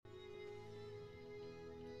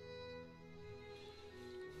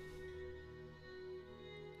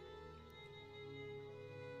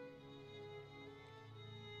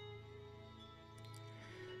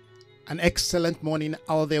An excellent morning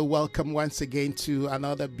out there. Welcome once again to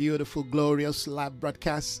another beautiful, glorious live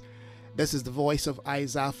broadcast. This is the voice of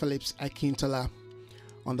Isaiah Phillips Akintola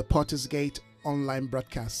on the Potter's Gate online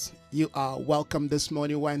broadcast. You are welcome this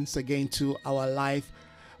morning once again to our live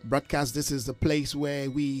broadcast. This is the place where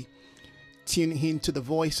we tune into the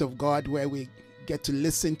voice of God, where we get to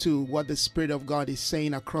listen to what the Spirit of God is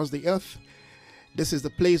saying across the earth. This is the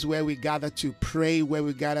place where we gather to pray, where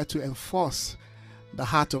we gather to enforce the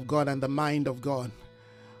heart of God and the mind of God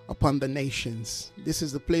upon the nations. This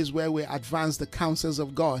is the place where we advance the counsels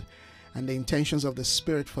of God and the intentions of the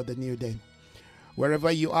Spirit for the new day. Wherever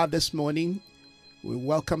you are this morning, we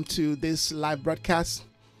welcome to this live broadcast.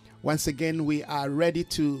 Once again, we are ready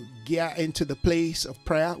to gear into the place of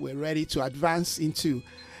prayer. We're ready to advance into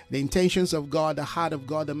the intentions of God, the heart of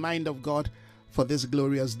God, the mind of God for this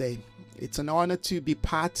glorious day. It's an honor to be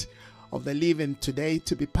part of the living today,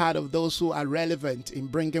 to be part of those who are relevant in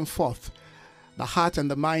bringing forth the heart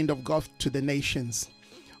and the mind of God to the nations.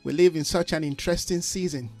 We live in such an interesting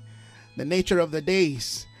season. The nature of the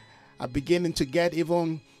days are beginning to get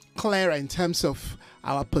even clearer in terms of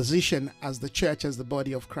our position as the church, as the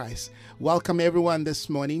body of Christ. Welcome everyone this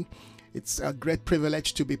morning. It's a great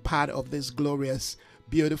privilege to be part of this glorious,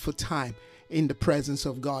 beautiful time in the presence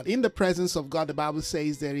of God. In the presence of God, the Bible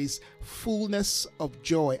says there is fullness of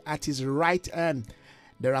joy. At his right hand,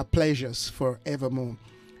 there are pleasures forevermore.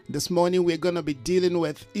 This morning, we're going to be dealing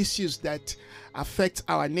with issues that affect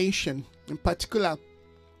our nation, in particular,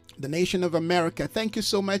 the nation of America. Thank you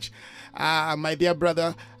so much, my dear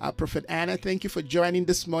brother, Prophet Anna. Thank you for joining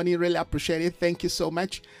this morning. Really appreciate it. Thank you so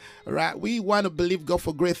much. All right, we want to believe God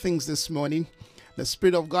for great things this morning. The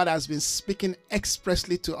Spirit of God has been speaking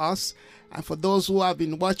expressly to us. And for those who have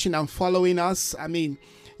been watching and following us,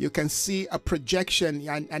 you can see a projection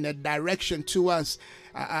and a direction to us,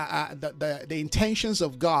 the intentions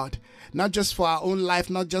of God, not just for our own life,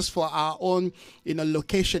 not just for our own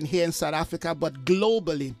location here in South Africa, but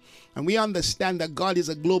globally. And we understand that God is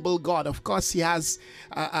a global God. Of course, he has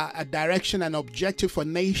a direction and objective for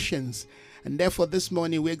nations. And therefore, this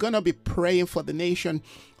morning, we're going to be praying for the nation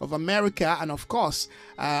of America and, of course,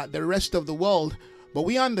 the rest of the world. But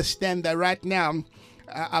we understand that right now,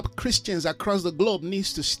 Christians across the globe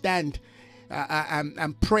needs to stand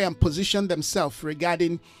and pray and position themselves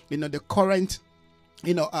regarding, the current,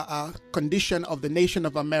 condition of the nation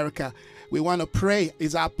of America. We want to pray.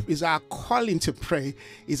 Is our calling to pray.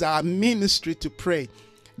 Is our ministry to pray.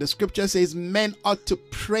 The scripture says men ought to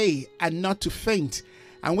pray and not to faint.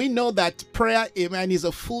 And we know that prayer, amen, is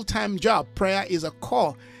a full-time job. Prayer is a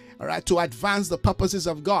call, all right, to advance the purposes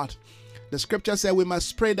of God. The scripture says we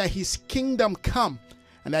must pray that his kingdom come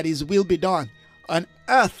and that his will be done on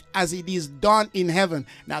earth as it is done in heaven.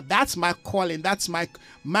 Now that's my calling. That's my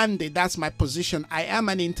mandate. That's my position. I am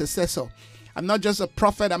an intercessor. I'm not just a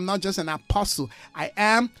prophet. I'm not just an apostle. I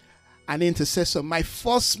am an intercessor. My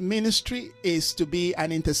first ministry is to be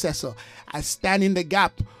an intercessor. I stand in the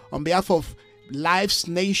gap on behalf of lives,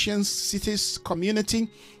 nations, cities, community.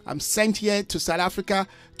 I'm sent here to South Africa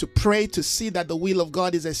to pray, to see that the will of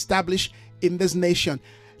God is established in this nation.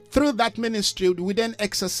 Through that ministry, we then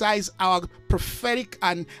exercise our prophetic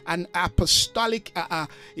and apostolic,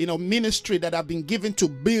 ministry that have been given to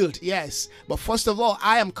build. Yes, but first of all,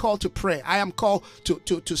 I am called to pray. I am called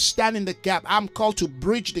to stand in the gap. I'm called to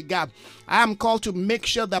bridge the gap. I am called to make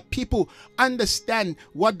sure that people understand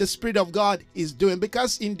what the Spirit of God is doing.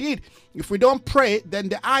 Because indeed, if we don't pray, then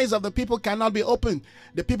the eyes of the people cannot be opened.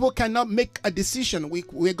 The people cannot make a decision.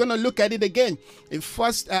 We're going to look at it again. In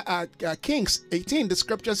First Kings 18, the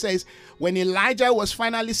scripture says, when Elijah was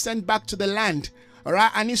finally sent back to the land, all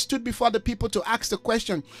right, and he stood before the people to ask the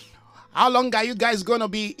question, how long are you guys going to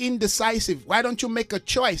be indecisive? Why don't you make a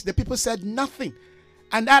choice? The people said nothing.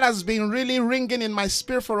 And that has been really ringing in my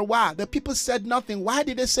spirit for a while. The people said nothing. Why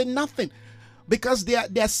did they say nothing? Because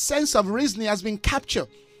their sense of reasoning has been captured.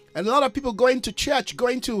 And a lot of people going to church,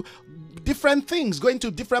 going to different things, going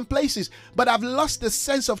to different places, but have lost the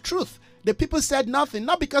sense of truth. The people said nothing,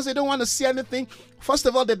 not because they don't want to see anything. First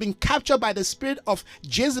of all, they've been captured by the spirit of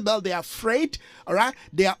Jezebel. They are afraid, all right?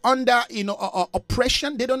 They are under,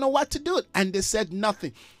 oppression. They don't know what to do. And they said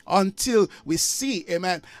nothing until we see,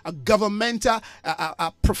 amen, a governmental,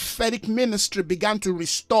 a prophetic ministry began to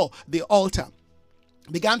restore the altar,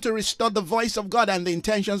 began to restore the voice of God and the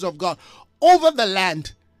intentions of God over the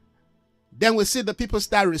land. Then we see the people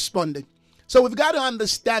start responding. So we've got to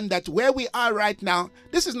understand that where we are right now,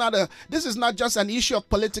 this is not just an issue of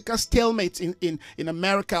political stalemate in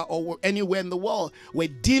America or anywhere in the world. We're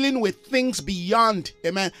dealing with things beyond,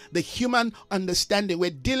 amen, the human understanding. We're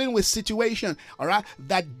dealing with situation, all right,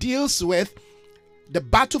 that deals with the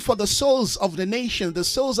battle for the souls of the nation, the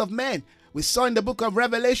souls of men. We saw in the book of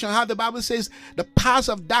Revelation how the Bible says the powers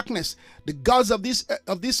of darkness, the gods of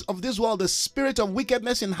this world, the spirit of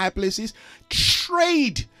wickedness in high places,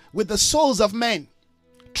 trade with the souls of men.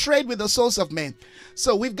 Trade with the souls of men.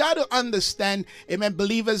 So we've got to understand, amen,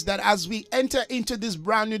 believers, that as we enter into this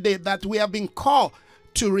brand new day, that we have been called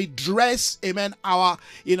to redress, amen, our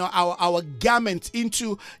garment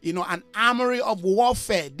into, an armory of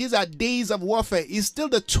warfare. These are days of warfare. It's still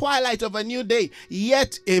the twilight of a new day.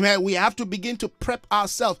 Yet, amen, we have to begin to prep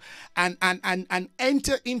ourselves and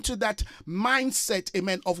enter into that mindset,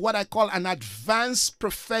 amen, of what I call an advanced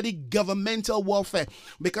prophetic governmental warfare,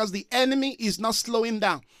 because the enemy is not slowing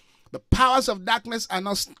down. The powers of darkness are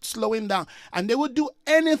not slowing down, and they will do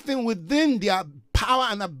anything within their power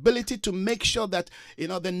and ability to make sure that,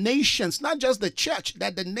 the nations, not just the church,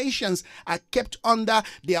 that the nations are kept under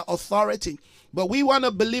their authority. But we want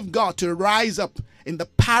to believe God to rise up in the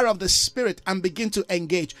power of the Spirit and begin to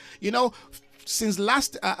engage. Since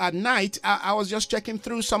last night, I was just checking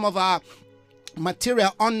through some of our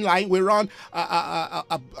material online. We're on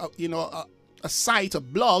a site, a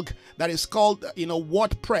blog that is called,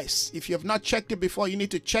 WordPress. If you have not checked it before, you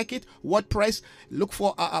need to check it. WordPress. Look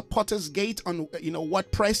for Potter's Gate on,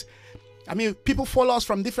 WordPress. I mean, people follow us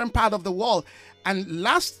from different parts of the world. And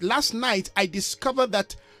last night, I discovered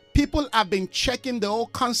that people have been checking the whole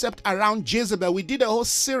concept around Jezebel. We did a whole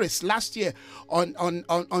series last year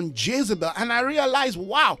on Jezebel, and I realized,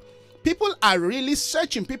 wow, people are really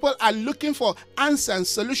searching. People are looking for answers and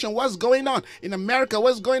solution. What's going on in America?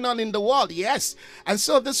 What's going on in the world? Yes. And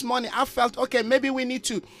so this morning I felt, okay, maybe we need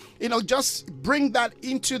to, just bring that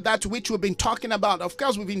into that which we've been talking about. Of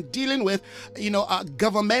course, we've been dealing with,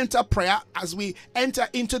 governmental prayer as we enter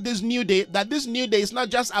into this new day. That this new day is not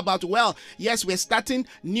just about, well, yes, we're starting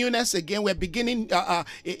newness again. We're beginning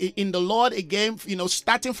in the Lord again,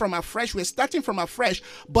 starting from afresh. We're starting from afresh.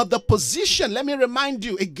 But the position, let me remind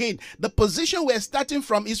you again, the position we're starting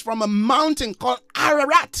from is from a mountain called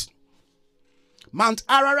Ararat. Mount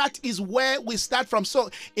Ararat is where we start from. So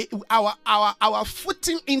our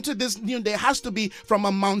footing into this new day has to be from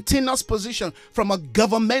a mountainous position, from a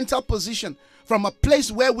governmental position, from a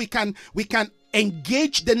place where we can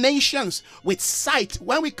engage the nations with sight.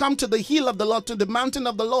 When we come to the hill of the Lord, to the mountain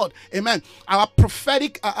of the Lord, amen, our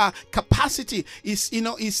prophetic capacity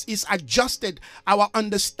is adjusted. Our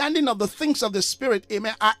understanding of the things of the Spirit,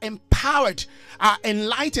 amen, are empowered, are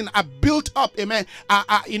enlightened, are built up, amen,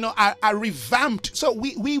 are revamped. So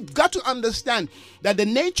we've got to understand that the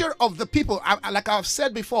nature of the people, like I've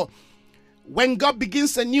said before, when God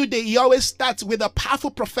begins a new day, he always starts with a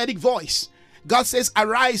powerful prophetic voice. God says,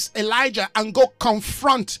 arise, Elijah, and go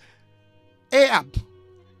confront Ahab.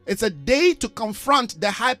 It's a day to confront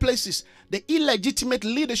the high places, the illegitimate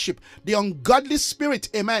leadership, the ungodly spirit,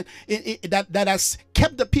 amen, that has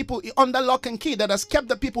kept the people under lock and key, that has kept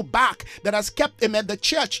the people back, that has kept, amen, the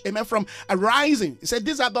church, amen, from arising. He said,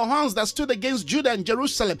 these are the horns that stood against Judah and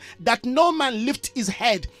Jerusalem, that no man lift his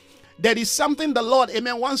head. There is something the Lord,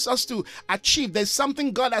 amen, wants us to achieve. There's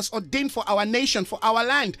something God has ordained for our nation, for our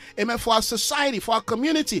land, amen, for our society, for our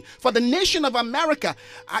community, for the nation of America.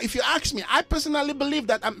 If you ask me, I personally believe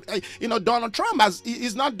that, Donald Trump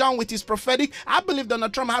is not done with his prophetic. I believe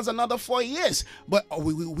Donald Trump has another 4 years. But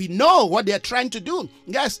we know what they're trying to do.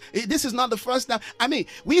 Yes, this is not the first time. I mean,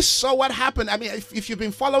 we saw what happened. I mean, if you've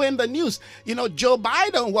been following the news, Joe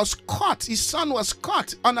Biden was caught. His son was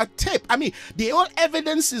caught on a tape. I mean, the whole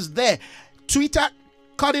evidence is there. Twitter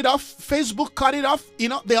cut it off, Facebook cut it off,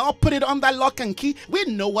 they all put it under lock and key. We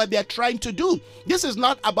know what they're trying to do. This is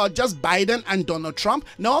not about just Biden and Donald Trump.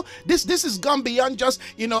 No, this has gone beyond just,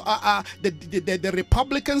 the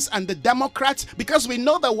Republicans and the Democrats, because we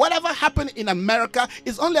know that whatever happened in America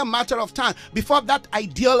is only a matter of time before that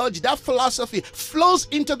ideology, that philosophy flows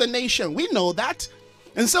into the nation. We know that.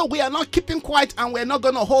 And so we are not keeping quiet, and we're not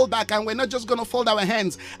going to hold back, and we're not just going to fold our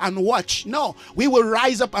hands and watch. No, we will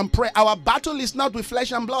rise up and pray. Our battle is not with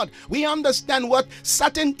flesh and blood. We understand what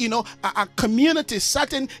certain, communities,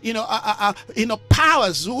 certain,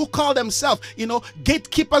 powers who call themselves,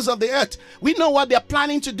 gatekeepers of the earth. We know what they're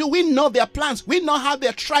planning to do. We know their plans. We know how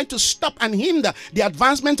they're trying to stop and hinder the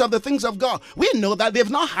advancement of the things of God. We know that they've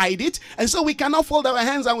not hide it. And so we cannot fold our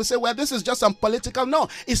hands and we say, well, this is just some political. No,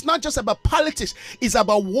 it's not just about politics. It's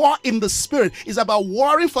about war in the spirit. It's about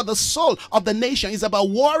warring for the soul of the nation. It's about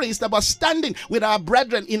warring. It's about standing with our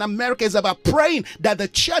brethren in America. It's about praying that the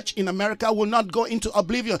church in America will not go into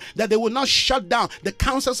oblivion, that they will not shut down the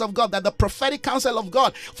counsels of God, that the prophetic counsel of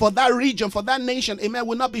God for that region, for that nation, amen,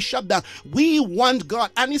 will not be shut down. We want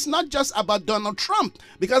God. And it's not just about Donald Trump,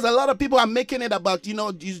 because a lot of people are making it about,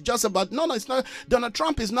 it's just about, no, it's not. Donald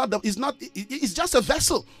Trump is not, it's just a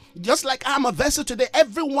vessel. Just like I'm a vessel today,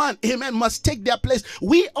 everyone, amen, must take their place.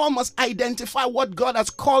 We all must identify what God has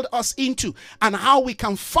called us into and how we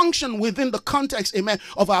can function within the context, amen,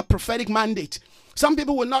 of our prophetic mandate. Some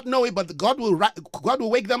people will not know it, but God will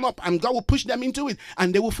wake them up and God will push them into it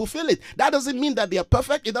and they will fulfill it. That doesn't mean that they are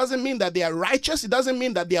perfect. It doesn't mean that they are righteous. It doesn't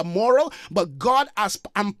mean that they are moral, but God has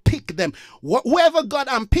unpicked them. Whoever God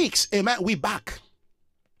unpicks, amen, we back.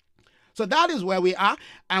 So that is where we are,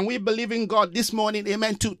 and we believe in God this morning,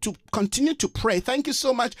 amen, to continue to pray. Thank you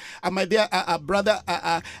so much, my dear brother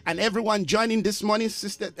and everyone joining this morning.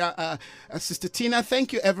 Sister Tina,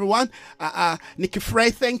 thank you, everyone. Nikki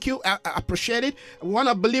Frey, thank you. I appreciate it. We want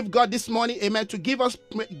to believe God this morning, amen, to give us,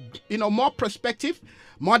 more perspective,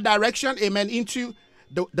 more direction, amen, into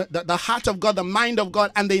the heart of God, the mind of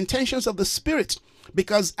God, and the intentions of the Spirit.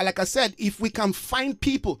 Because, like I said, if we can find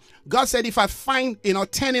people, God said, if I find,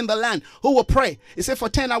 10 in the land who will pray, He said, for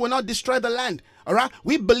 10, I will not destroy the land. All right.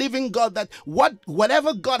 We believe in God that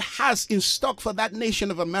whatever God has in stock for that nation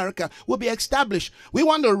of America will be established. We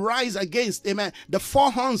want to rise against, amen, the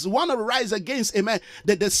four horns. We want to rise against, amen,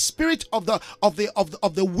 the spirit of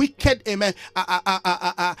the wicked, amen,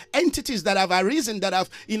 entities that have arisen, that have,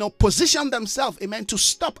 positioned themselves, amen, to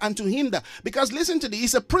stop and to hinder. Because listen to this,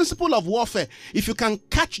 it's a principle of warfare. If you can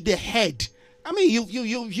catch the head, I mean,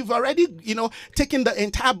 you've already, taken the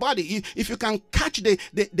entire body. If you can catch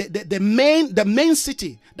the main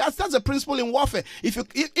city, that's a principle in warfare.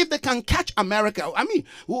 If they can catch America, I mean,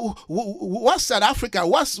 what's South Africa?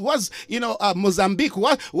 What's Mozambique?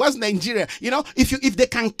 What's Nigeria? If they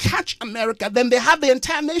can catch America, then they have the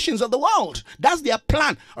entire nations of the world. That's their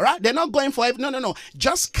plan. All right, they're not going for it. No.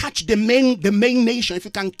 Just catch the main nation. If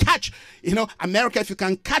you can catch, America, if you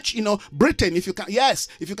can catch, Britain, if you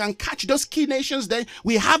can catch those key nations, then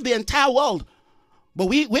we have the entire world. But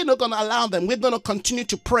we're not going to allow them. We're going to continue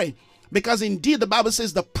to pray, because indeed the Bible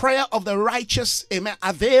says the prayer of the righteous, amen,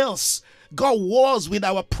 avails. God wars with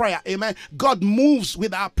our prayer, amen. God moves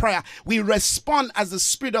with our prayer. We respond as the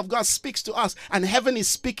Spirit of God speaks to us, and heaven is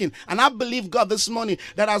speaking. And I believe, God, this morning,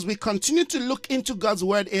 that as we continue to look into God's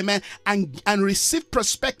word, amen, and receive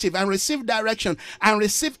perspective and receive direction and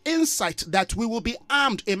receive insight, that we will be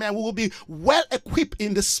armed, amen. We will be well equipped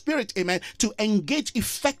in the Spirit, amen, to engage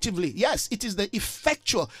effectively. Yes, it is the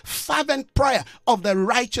effectual, fervent prayer of the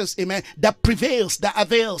righteous, amen, that prevails, that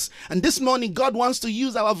avails. And this morning, God wants to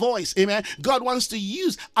use our voice, amen. God wants to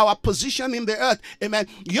use our position in the earth, amen.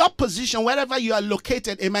 Your position, wherever you are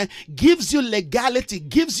located, amen, gives you legality,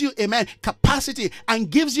 gives you, amen, capacity,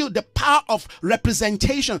 and gives you the power of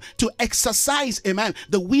representation to exercise, amen,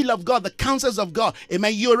 the will of God, the counsels of God,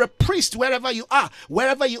 amen. You're a priest wherever you are.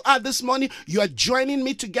 Wherever you are this morning, you are joining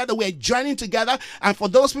me together. We're joining together. And for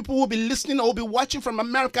those people who will be listening or will be watching from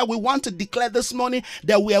America, we want to declare this morning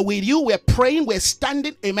that we are with you. We're praying, we're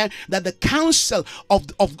standing, amen, that the counsel of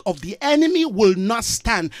the enemy will not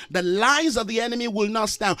stand. The lies of the enemy will not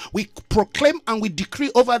stand. We proclaim and we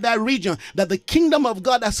decree over that region that the kingdom of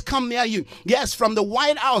God has come near you. Yes, from the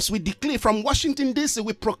White House, we declare, from Washington, D.C.,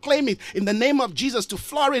 we proclaim it in the name of Jesus, to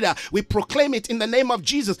Florida, we proclaim it in the name of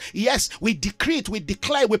Jesus. Yes, we decree it, we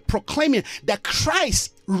declare, we proclaim it, that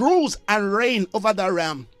Christ rules and reigns over the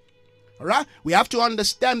realm. All right? We have to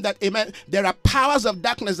understand that, amen, there are powers of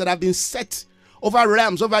darkness that have been set over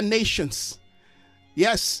realms, over nations.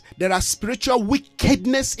 Yes, there are spiritual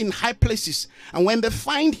wickedness in high places. And when they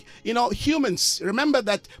find, humans, remember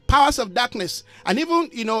that powers of darkness and even,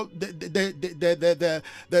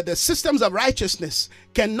 the systems of righteousness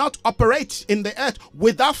cannot operate in the earth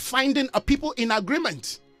without finding a people in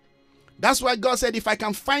agreement. That's why God said, if I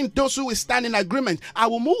can find those who will stand in agreement, I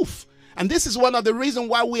will move. And this is one of the reasons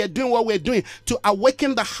why we are doing what we're doing, to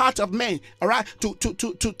awaken the heart of men, all right,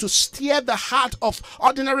 to steer the heart of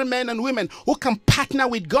ordinary men and women who can partner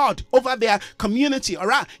with God over their community, all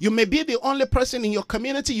right. You may be the only person in your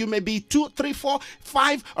community. You may be 2, 3, 4,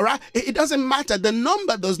 5, all right. It doesn't matter. The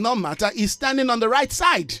number does not matter. He's standing on the right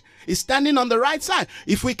side. Is standing on the right side.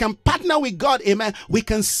 If we can partner with God, amen, we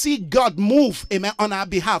can see God move, amen, on our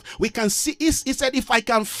behalf. We can see, he said, if I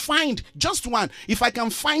can find just one, if I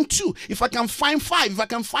can find 2, if I can find 5, if I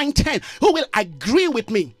can find 10, who will agree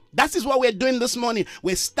with me? That is what we're doing this morning.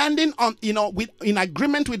 We're standing on, in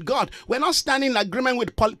agreement with God. We're not standing in agreement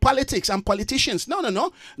with politics and politicians.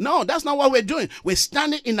 No, that's not what we're doing. We're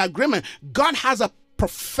standing in agreement. God has a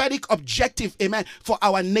prophetic objective, amen, for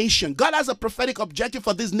our nation. God has a prophetic objective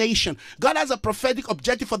for this nation. God has a prophetic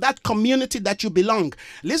objective for that community that you belong.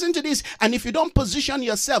 Listen to this. And if you don't position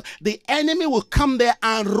yourself, the enemy will come there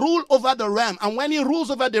and rule over the realm. And when he rules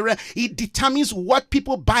over the realm, he determines what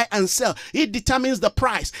people buy and sell. He determines the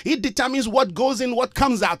price. He determines what goes in, what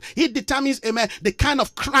comes out. He determines, amen, the kind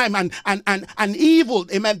of crime and evil,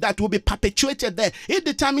 amen, that will be perpetuated there. He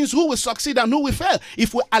determines who will succeed and who will fail.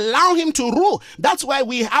 If we allow him to rule, that's why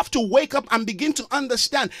we have to wake up and begin to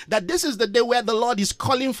understand that this is the day where the Lord is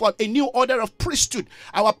calling for a new order of priesthood.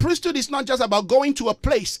 Our priesthood is not just about going to a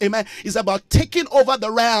place, amen. It's about taking over the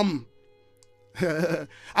realm.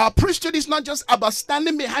 Our priesthood is not just about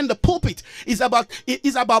standing behind the pulpit. It's about pastoring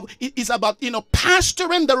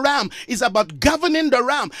the realm. It's about governing the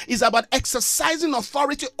realm. It's about exercising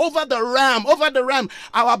authority over the realm.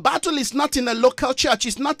 Our battle is not in a local church.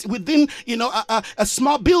 It's not within a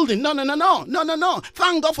small building. No.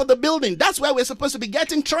 Thank God for the building. That's where we're supposed to be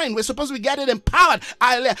getting trained. We're supposed to be getting empowered.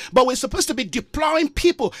 But we're supposed to be deploying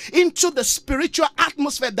people into the spiritual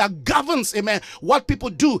atmosphere that governs, amen, what people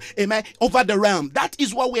do, amen, over the realm. That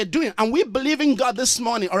is what we're doing, and we believe in God this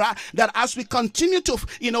morning, all right, that as we continue to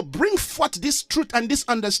bring forth this truth and this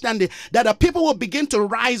understanding, that the people will begin to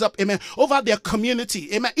rise up, amen, over their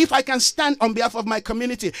community, amen. If I can stand on behalf of my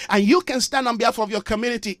community and you can stand on behalf of your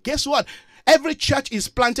community, guess what? Every church is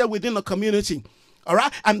planted within a community. All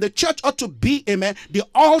right, and the church ought to be, amen, the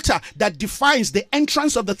altar that defines the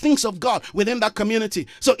entrance of the things of God within that community.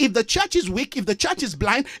 So if the church is weak, if the church is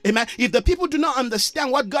blind, amen, if the people do not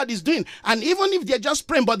understand what God is doing, and even if they're just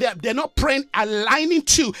praying, but they're not praying aligning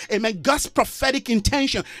to, amen, God's prophetic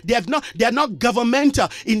intention, they are not governmental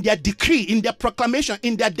in their decree, in their proclamation,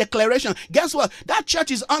 in their declaration. Guess what? That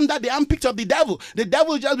church is under the armpit of the devil. The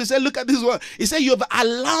devil just will say, look at this word. He said, you've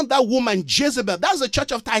allowed that woman Jezebel. That's the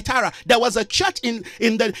church of Thyatira. There was a church in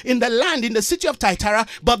the land, in the city of Thyatira,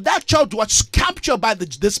 but that church was captured by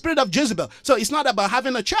the spirit of Jezebel. So it's not about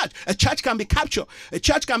having a church. A church can be captured. A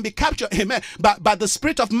church can be captured, amen, by the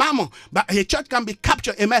spirit of mammon. But a church can be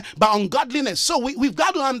captured, amen, by ungodliness. So we've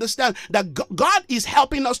got to understand that God is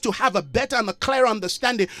helping us to have a better and a clearer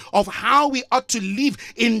understanding of how we ought to live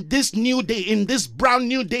in this new day, in this brand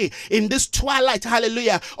new day, in this twilight,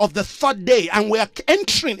 hallelujah, of the third day. And we are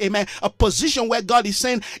entering, amen, a position where God is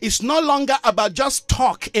saying it's no longer about just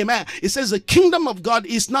talk, amen. It says the kingdom of God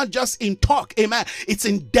is not just in talk, amen. It's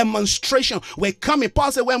in demonstration. We're coming.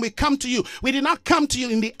 Paul said, when we come to you, we did not come to you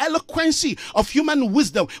in the eloquency of human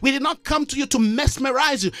wisdom. We did not come to you to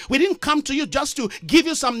mesmerize you. We didn't come to you just to give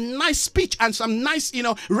you some nice speech and some nice,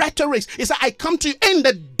 rhetoric. He said, I come to you in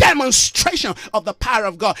the demonstration of the power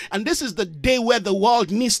of God. And this is the day where the world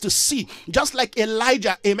needs to see, just like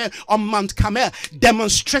Elijah, amen, on Mount Carmel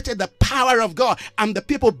demonstrated the power of God, and the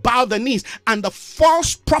people bowed the knees, and the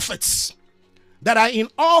false prophets that are in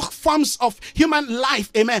all forms of human life,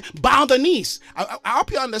 amen, bow the knees. I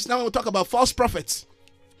hope you understand when we talk about false prophets.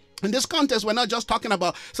 In this context, we're not just talking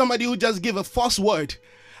about somebody who just give a false word.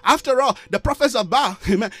 After all, the prophets of Baal,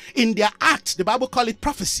 amen, in their acts, the Bible call it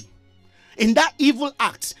prophecy. In that evil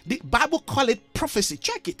act, the Bible call it prophecy.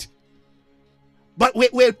 Check it. But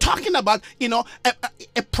we're talking about,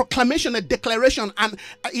 a proclamation, a declaration, and,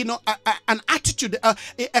 an attitude, a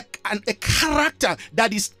character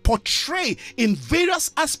that is portrayed in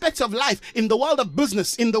various aspects of life, in the world of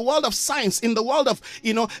business, in the world of science, in the world of,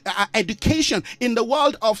 education, in the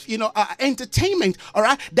world of, entertainment, all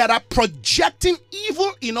right, that are projecting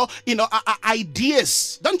evil,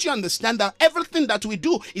 ideas. Don't you understand that everything that we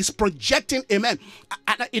do is projecting, amen,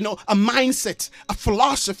 a mindset, a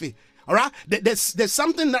philosophy? All right, there's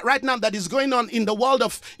something that right now that is going on in the world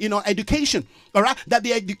of education. All right, that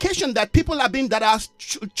the education that people are being, that our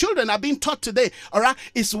children are being taught today, all right,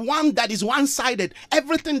 is one that is one-sided.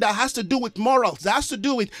 Everything that has to do with morals, that has to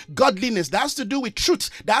do with godliness, that has to do with truth,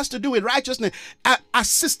 that has to do with righteousness, are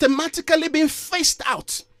systematically being phased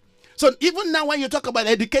out. So even now, when you talk about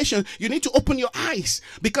education, you need to open your eyes,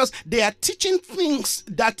 because they are teaching things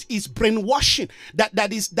that is brainwashing,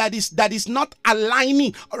 that is not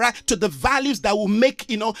aligning, all right, to the values that will make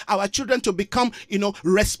our children to become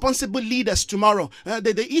responsible leaders tomorrow.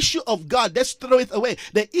 The issue of God, let's throw it away.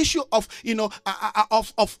 The issue of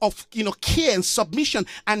care and submission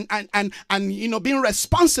and being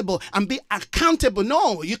responsible and be accountable.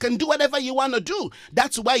 No, you can do whatever you want to do.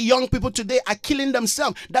 That's why young people today are killing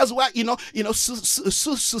themselves. That's why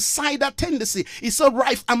suicidal tendency is so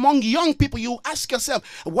rife among young people. You ask yourself,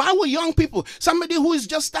 why would young people, somebody who is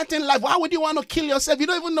just starting life, why would you want to kill yourself? You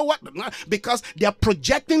don't even know what, because they are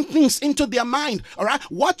projecting things into their mind. All right,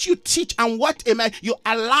 what you teach and what, amen, you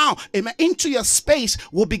allow, amen, into your space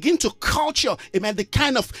will begin to culture, amen, the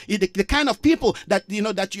kind of people that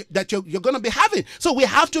you're going to be having. So we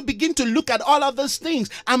have to begin to look at all of those things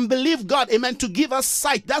and believe God, amen, to give us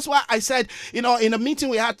sight. That's why I said, in a meeting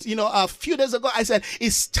we had, a few days ago, I said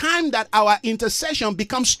it's time that our intercession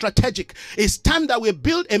becomes strategic. It's time that we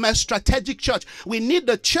build, amen, strategic church. We need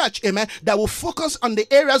the church, amen, that will focus on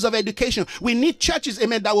the areas of education. We need churches,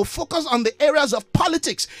 amen, that will focus on the areas of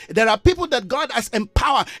politics. There are people that God has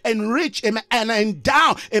empowered, enriched, amen, and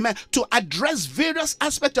endowed, amen, to address various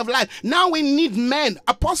aspects of life. Now we need men,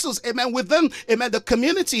 apostles, amen, within, amen, the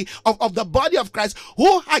community of the body of Christ,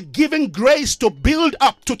 who are given grace to build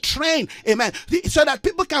up, to train, amen, so that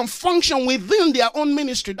people can function within their own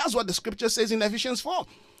ministry. That's what the scripture says in Ephesians 4.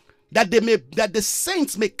 That the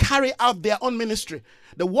saints may carry out their own ministry.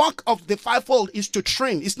 The work of the fivefold is to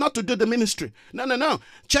train. It's not to do the ministry. No.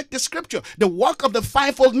 Check the scripture. The work of the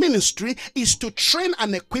fivefold ministry is to train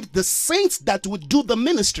and equip the saints that would do the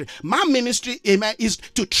ministry. My ministry, amen, is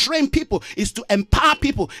to train people, is to empower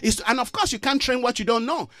people, and of course you can't train what you don't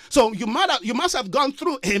know. So you must have gone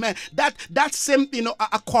through, amen, that same,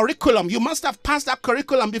 a curriculum. You must have passed that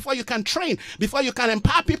curriculum before you can train, before you can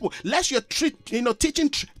empower people. Lest you're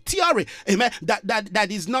teaching theory, amen, that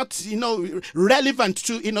is not, relevant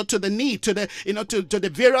to the need, to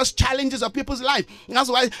the various challenges of people's life. That's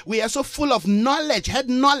why we are so full of knowledge, head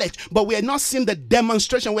knowledge, but we are not seeing the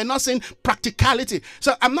demonstration. We're not seeing practicality.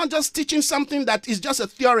 So I'm not just teaching something that is just a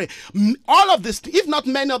theory. All of this, if not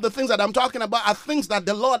many of the things that I'm talking about, are things that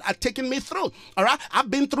the Lord had taken me through. All right, I've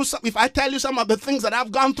been through some. If I tell you some of the things that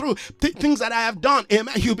I've gone through, things that I have done,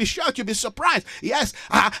 amen, you'll be shocked, you'll be surprised. Yes,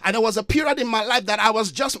 and there was a period in my life that I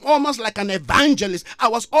was just almost like an evangelist. I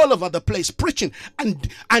was all over the place preaching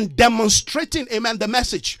and demonstrating, amen, the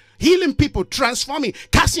message, healing people, transforming,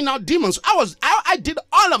 casting out demons. I did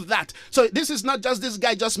all of that. So this is not just this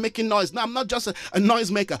guy just making noise. No, I'm not just a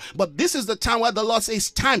noise maker, but this is the time where the Lord says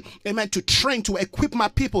it's time, amen, to train, to equip my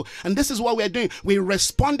people. And this is what we're doing. We're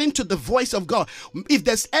responding to the voice of God. If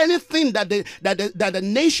there's anything that the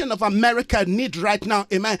nation of America needs right now,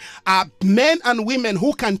 amen, are men and women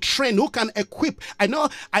who can train, who can equip. I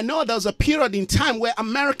know there's a period in time where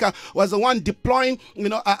America was the one deploying,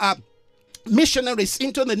 missionaries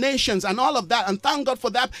into the nations and all of that, and thank God for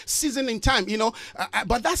that season in time,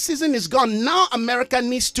 but that season is gone. Now America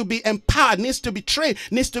needs to be empowered, needs to be trained,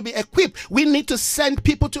 needs to be equipped. We need to send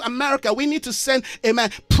people to America. We need to send, amen,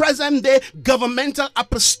 present day governmental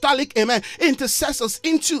apostolic, amen, intercessors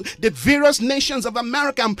into the various nations of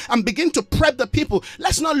America and begin to prep the people.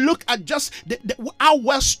 Let's not look at just how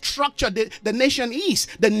well structured the nation is.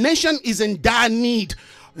 The nation is in dire need.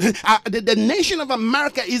 The nation of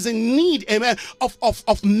America is in need, amen,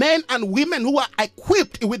 of men and women who are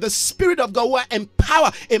equipped with the Spirit of God, who are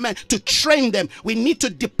empowered, amen, to train them. We need to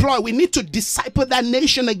deploy, we need to disciple that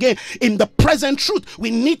nation again in the present truth. We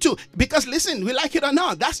need to, because listen, we like it or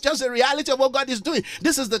not, that's just the reality of what God is doing.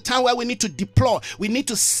 This is the time where we need to deploy. We need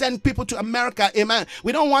to send people to America, amen.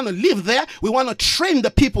 We don't want to live there. We want to train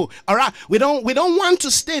the people, all right? We don't want to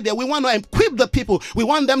stay there. We want to equip the people. We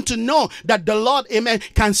want them to know that the Lord, amen,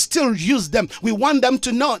 can still use them. We want them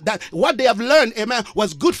to know that what they have learned, amen,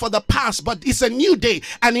 was good for the past, but it's a new day.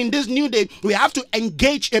 And in this new day, we have to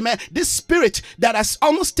engage, amen, this spirit that has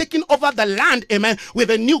almost taken over the land, amen,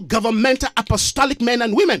 with a new governmental apostolic men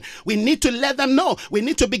and women. We need to let them know. We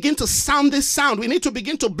need to begin to sound this sound. We need to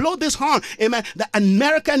begin to blow this horn, amen, that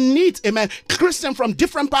America needs, amen, Christians from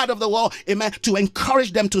different parts of the world, amen, to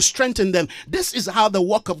encourage them, to strengthen them. This is how the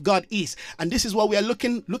work of God is. And this is what we are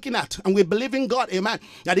looking at. And we believe in God, amen,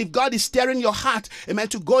 that if God is stirring your heart, amen,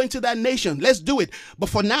 to go into that nation, let's do it. But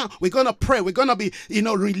for now, we're going to pray. We're going to be,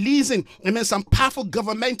 releasing, amen, some powerful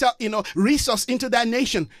governmental, resource into that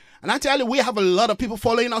nation. And I tell you, we have a lot of people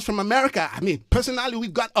following us from America. I mean, personally,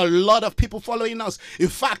 we've got a lot of people following us. In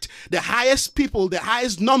fact, the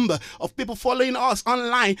highest number of people following us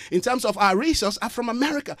online in terms of our resource are from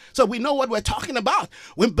America. So we know what we're talking about.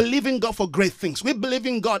 We believe in God for great things. We believe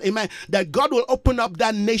in God, amen, that God will open up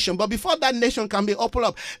that nation. But before that nation can be opened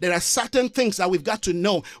up, there are certain things that we've got to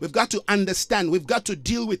know. We've got to understand. We've got to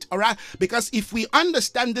deal with, all right? Because if we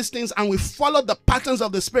understand these things and we follow the patterns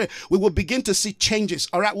of the Spirit, we will begin to see changes,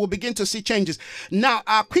 all right? We'll begin to see changes. Now,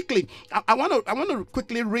 quickly, I want to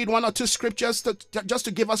quickly read one or two scriptures just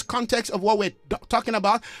to give us context of what we're talking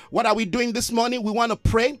about. What are we doing this morning? We want to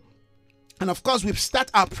pray. And of course, we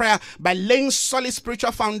start our prayer by laying solid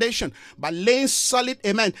spiritual foundation, by laying solid,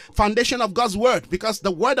 amen, foundation of God's word, because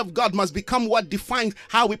the word of God must become what defines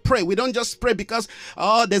how we pray. We don't just pray because,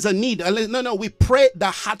 oh, there's a need. No, we pray the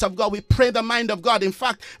heart of God. We pray the mind of God. In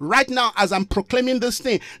fact, right now, as I'm proclaiming this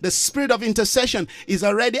thing, the spirit of intercession is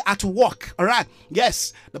already at work. All right.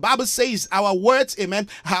 Yes. The Bible says our words, amen,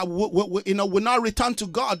 will not return to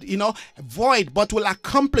God, void, but will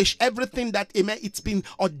accomplish everything that, amen, it's been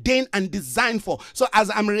ordained and designed for. So as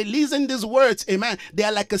I'm releasing these words, amen, they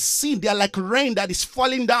are like a seed, they are like rain that is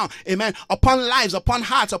falling down, amen, upon lives, upon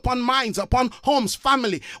hearts, upon minds, upon homes,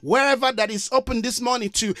 family, wherever that is open this morning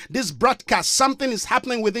to this broadcast. Something is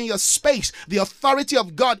happening within your space. The authority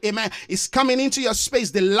of God, amen, is coming into your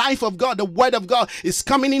space. The life of God, the word of God is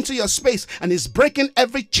coming into your space and is breaking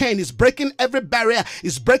every chain, is breaking every barrier,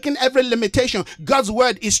 is breaking every limitation. God's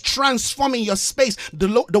word is transforming your space.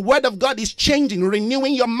 The word of God is changing,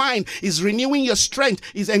 renewing your mind, is renewing your strength,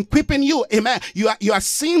 is equipping you, amen. You are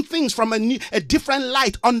seeing things from a different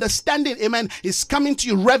light. Understanding, amen, is coming to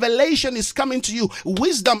you. Revelation is coming to you.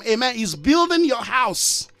 Wisdom, amen, is building your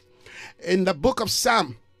house. In the book of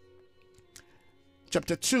Psalm,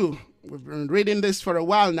 chapter 2, we've been reading this for a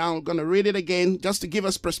while now. I'm going to read it again just to give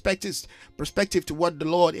us perspective to what the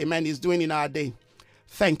Lord, amen, is doing in our day.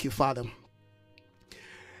 Thank you, Father.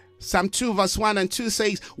 Psalm 2 verse 1 and 2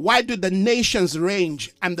 says, why do the nations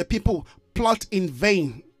rage and the people plot in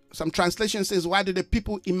vain? Some translation says, why do the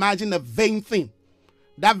people imagine a vain thing?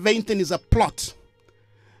 That vain thing is a plot.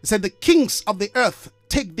 It said, the kings of the earth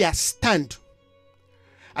take their stand,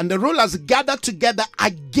 and the rulers gather together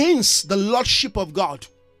against the lordship of God.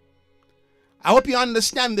 I hope you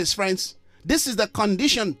understand this, friends. This is the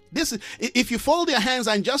condition. This is, if you fold your hands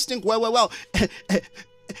and just think, well,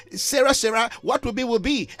 Sarah, what will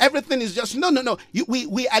be. Everything is just, no.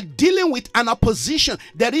 We are dealing with an opposition.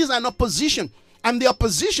 There is an opposition. And the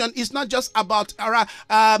opposition is not just about,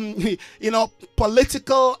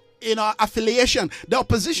 political, affiliation. The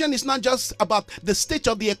opposition is not just about the state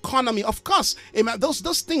of the economy. Of course,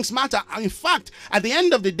 those things matter. In fact, at the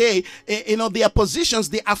end of the day, the oppositions,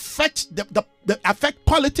 they affect they affect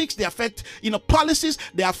politics, they affect policies,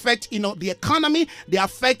 they affect the economy, they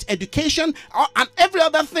affect education, and every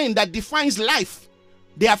other thing that defines life.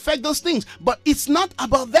 They affect those things, but it's not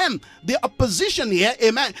about them. The opposition here,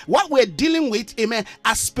 amen, what we're dealing with, amen,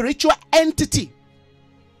 a spiritual entity.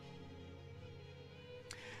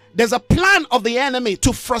 There's a plan of the enemy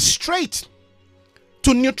to frustrate,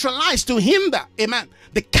 to neutralize, to hinder, amen,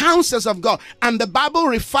 the counsels of God. And the Bible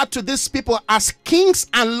referred to these people as kings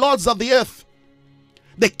and lords of the earth.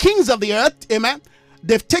 The kings of the earth, amen,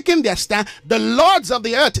 they've taken their stand. The lords of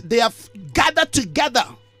the earth, they have gathered together.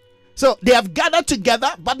 So they have gathered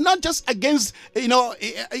together, but not just against,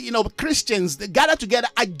 Christians. They gather together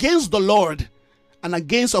against the Lord. And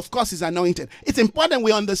against, of course, his anointed. It's important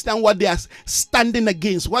we understand what they are standing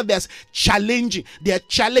against, what they're challenging. They are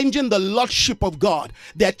challenging the lordship of God.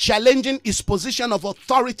 They are challenging his position of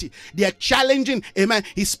authority. They are challenging, amen,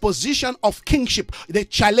 his position of kingship. They're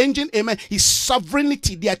challenging, amen, his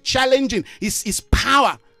sovereignty. They are challenging his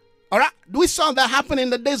power. All right? We saw that happen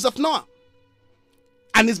in the days of Noah.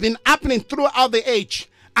 And it's been happening throughout the age.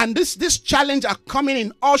 And this challenge are coming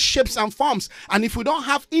in all shapes and forms. And if we don't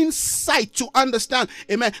have insight to understand,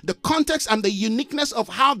 amen, the context and the uniqueness of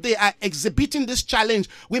how they are exhibiting this challenge,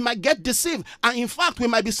 we might get deceived. And in fact, we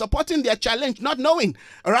might be supporting their challenge, not knowing,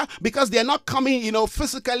 all right? Because they're not coming,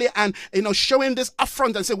 physically and, showing this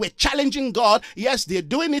upfront and say, we're challenging God. Yes, they're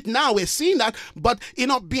doing it now. We're seeing that. But,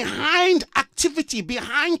 behind activity,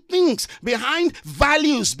 behind things, behind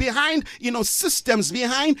values, behind, systems,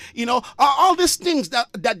 behind, all these things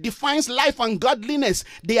that defines life and godliness,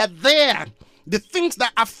 they are there. The things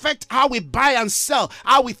that affect how we buy and sell,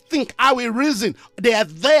 how we think, how we reason, they are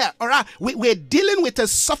there. All right, we're dealing with a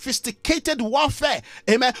sophisticated warfare,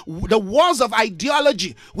 amen. The wars of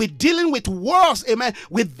ideology. We're dealing with wars, amen,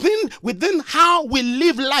 within how we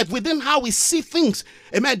live life, within how we see things.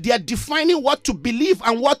 Amen. They are defining what to believe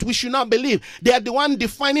and what we should not believe. They are the one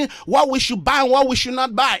defining what we should buy and what we should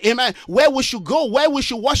not buy. Amen. Where we should go, where we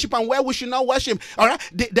should worship and where we should not worship. All right.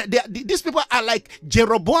 These people are like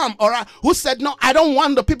Jeroboam, all right, who said, no, I don't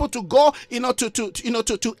want the people to go,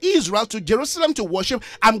 to Israel, to Jerusalem to worship.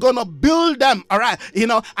 I'm going to build them, all right,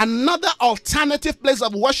 another alternative place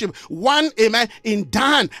of worship. One, amen, in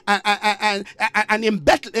Dan and in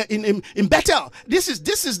Bethel. This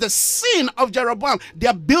is the sin of Jeroboam. They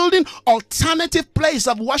are building alternative place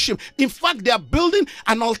of worship. In fact, they are building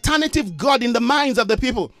an alternative God in the minds of the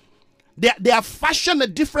people. They have fashioned a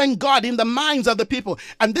different God in the minds of the people.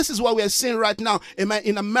 And this is what we are seeing right now, amen,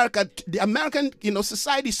 in America. The American,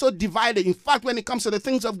 society is so divided, in fact, when it comes to the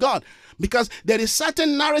things of God. Because there is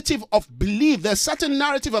certain narrative of belief, there's certain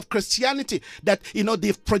narrative of Christianity that,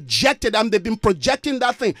 they've projected, and they've been projecting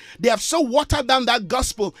that thing. They have so watered down that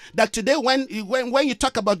gospel that today when you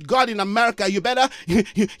talk about God in America, you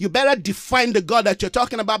better define the God that you're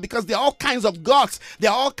talking about, because there are all kinds of gods,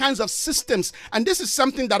 there are all kinds of systems. And this is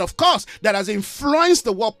something that, of course, that has influenced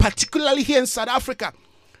the world, particularly here in South Africa.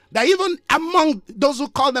 That even among those who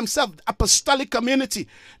call themselves apostolic community,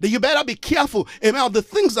 that you better be careful, amen, of the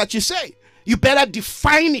things that you say. You better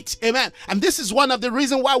define it, amen. And this is one of the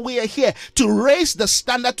reasons why we are here, to raise the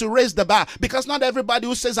standard, to raise the bar. Because not everybody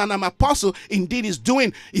who says I'm an apostle indeed is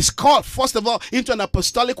called, first of all, into an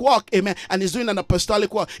apostolic walk, amen, and is doing an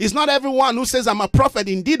apostolic work. It's not everyone who says I'm a prophet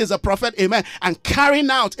indeed is a prophet, amen, and carrying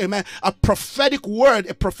out, amen, a prophetic word,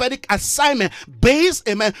 a prophetic assignment based,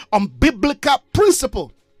 amen, on biblical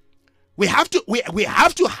principle. We have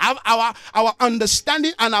to have our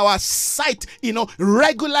understanding and our sight,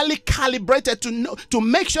 regularly calibrated to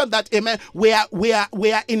make sure that, amen, we are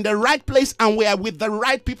in the right place, and we are with the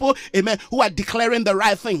right people, amen, who are declaring the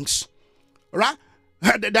right things, right?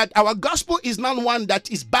 That our gospel is not one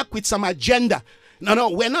that is back with some agenda.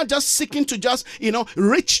 No, we're not just seeking to just,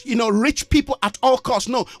 reach people at all costs.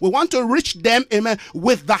 No, we want to reach them, amen,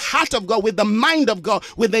 with the heart of God, with the mind of God,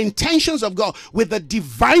 with the intentions of God, with the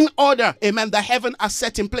divine order, amen, that heaven has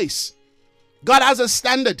set in place. God has a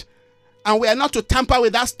standard, and we are not to tamper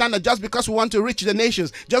with that standard just because we want to reach the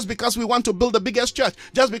nations, just because we want to build the biggest church,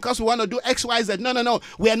 just because we want to do X, Y, Z. No.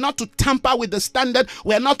 We are not to tamper with the standard.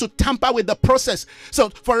 We are not to tamper with the process. So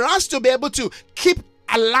for us to be able to keep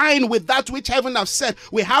aligned with that which heaven has said,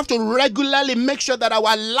 we have to regularly make sure that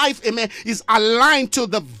our life, amen, is aligned to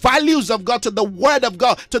the values of God, to the word of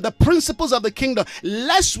God, to the principles of the kingdom,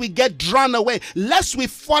 lest we get drawn away, lest we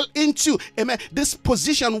fall into, amen, this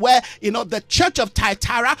position where, the church of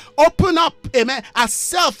Thyatira open up, amen,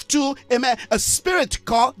 herself to, amen, a spirit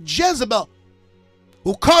called Jezebel,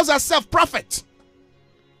 who calls herself prophet.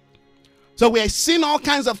 So we are seeing all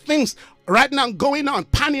kinds of things right now going on,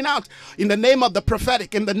 panning out in the name of the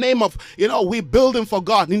prophetic, in the name of, we building for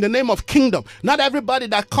God, in the name of kingdom. Not everybody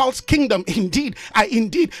that calls kingdom indeed,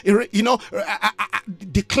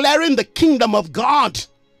 declaring the kingdom of God.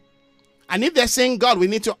 And if they're saying God, we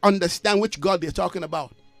need to understand which God they're talking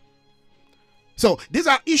about. So these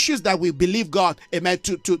are issues that we believe God, amen,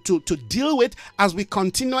 to deal with as we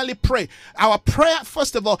continually pray. Our prayer,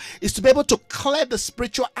 first of all, is to be able to clear the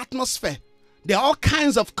spiritual atmosphere. There are all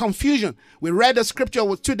kinds of confusion. We read a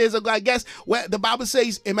scripture 2 days ago, I guess, where the Bible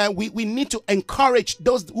says, amen, we need to encourage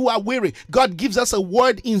those who are weary. God gives us a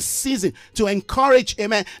word in season to encourage,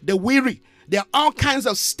 amen, the weary. There are all kinds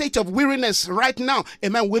of state of weariness right now,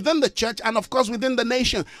 amen, within the church and, of course, within the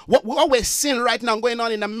nation. What we're seeing right now going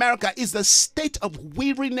on in America is the state of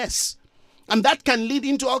weariness. And that can lead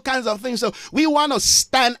into all kinds of things. So we want to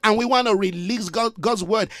stand and we want to release God's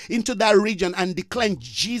word into that region and declare in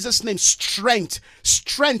Jesus' name strength.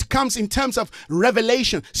 Strength comes in terms of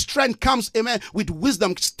revelation. Strength comes, amen, with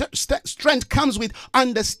wisdom. Strength comes with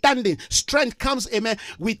understanding. Strength comes, amen,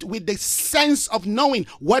 with the sense of knowing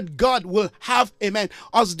what God will have, amen,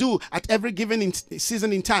 us do at every given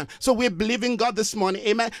season in time. So we're believing God this morning,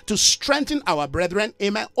 amen, to strengthen our brethren,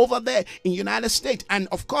 amen, over there in United States and,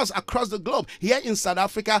 of course, across the globe. Here in South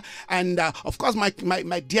Africa and of course my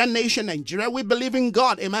dear nation Nigeria, we believe in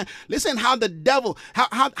God, amen. Listen how the devil,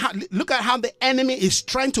 how look at how the enemy is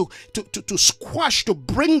trying to squash, to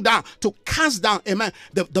bring down, to cast down, amen,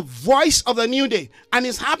 the voice of the new day. And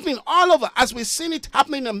it's happening all over, as we've seen it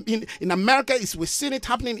happening in America, we've seen it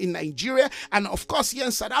happening in Nigeria, and of course here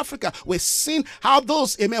in South Africa, we're seeing how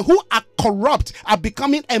those, amen, who are corrupt are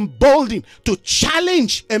becoming emboldened to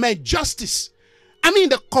challenge, amen, justice. I mean,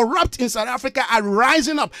 the corrupt in South Africa are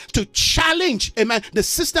rising up to challenge, amen, the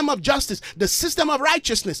system of justice, the system of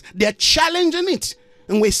righteousness. They're challenging it.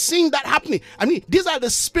 And we're seeing that happening. I mean, these are the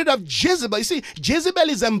spirit of Jezebel. You see, Jezebel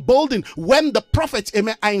is emboldened when the prophets,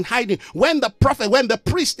 amen, are in hiding. When the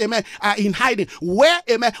priests, amen, are in hiding. Where,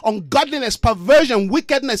 amen, ungodliness, perversion,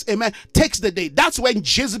 wickedness, amen, takes the day. That's when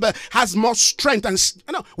Jezebel has more strength. And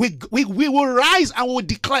we will rise and will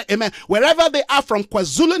declare, amen, wherever they are, from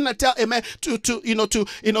KwaZulu-Natal, amen,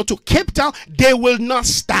 to Cape Town, they will not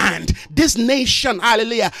stand. This nation,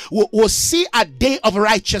 hallelujah, will see a day of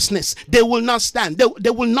righteousness. They will not stand. they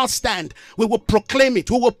will not stand. We will proclaim it.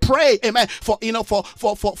 We will pray, amen, for the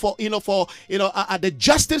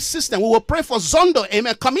justice system. We will pray for Zondo,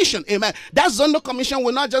 amen, commission, amen. That Zondo commission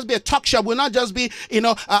will not just be a talk shop, will not just be,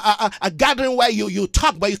 a gathering where you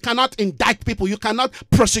talk, but you cannot indict people, you cannot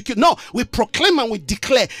prosecute. No, we proclaim and we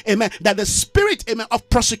declare, amen, that the spirit, amen, of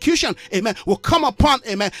prosecution, amen, will come upon,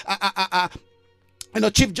 amen,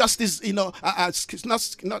 Chief Justice,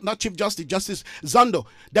 not Chief Justice, Justice Zondo,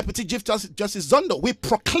 Deputy Chief Justice Zondo. We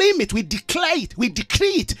proclaim it, we declare it, we decree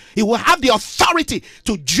it. He will have the authority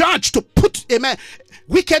to judge, to put, amen,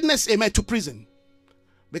 wickedness, amen, to prison.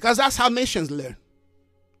 Because that's how nations learn.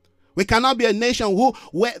 We cannot be a nation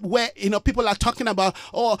where people are talking about,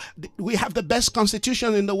 oh, we have the best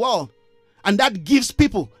constitution in the world. And that gives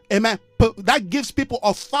people, amen, that gives people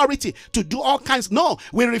authority to do all kinds. No,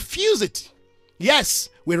 we refuse it. Yes,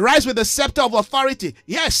 we rise with the scepter of authority.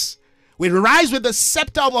 Yes, we rise with the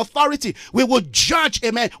scepter of authority. We will judge,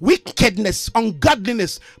 amen, wickedness,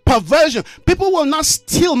 ungodliness, perversion. People will not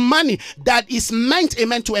steal money that is meant,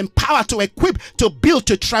 amen, to empower, to equip, to build,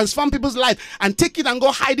 to transform people's life and take it and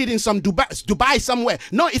go hide it in some Dubai somewhere.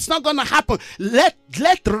 No, it's not going to happen. Let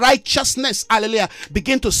righteousness, hallelujah,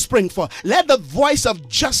 begin to spring forth. Let the voice of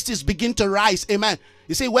justice begin to rise, amen.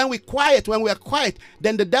 You see, when we are quiet,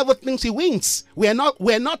 then the devil thinks he wins. We're not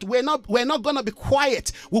going to be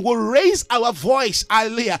quiet. We will raise our voice,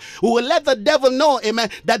 hallelujah. We will let the devil know, amen,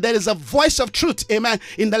 that there is a voice of truth, amen,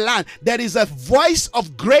 in the land. There is a voice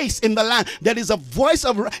of grace in the land. There is a voice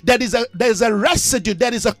of, there is a residue,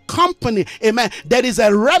 there is a company, amen. There is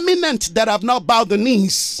a remnant that have not bowed the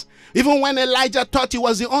knees. Even when Elijah thought he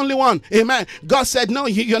was the only one, amen, God said, no,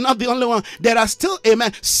 you're not the only one. There are still,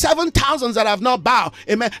 amen, 7,000 that have not bowed,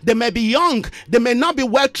 amen. They may be young, they may not be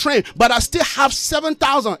well trained, but I still have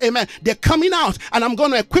 7,000, amen. They're coming out, and I'm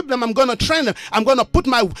going to equip them, I'm going to train them, I'm going to put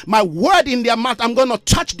my word in their mouth, I'm going to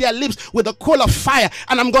touch their lips with a coal of fire,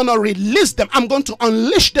 and I'm going to release them, I'm going to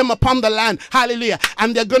unleash them upon the land, hallelujah,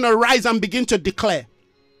 and they're going to rise and begin to declare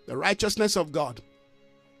the righteousness of God.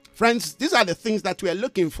 Friends, these are the things that we are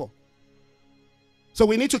looking for. So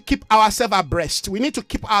we need to keep ourselves abreast. We need to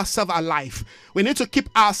keep ourselves alive. We need to keep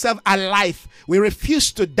ourselves alive. We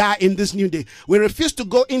refuse to die in this new day. We refuse to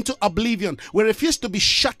go into oblivion. We refuse to be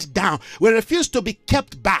shut down. We refuse to be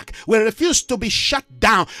kept back. We refuse to be shut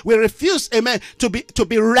down. We refuse, amen, to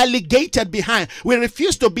be relegated behind. We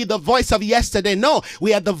refuse to be the voice of yesterday. No,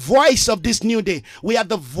 we are the voice of this new day. We are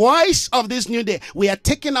the voice of this new day. We are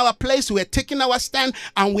taking our place. We are taking our stand,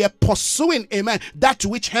 and we are pursuing, amen, that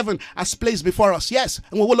which heaven has placed before us. Yes,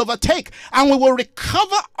 and we will overtake, and we will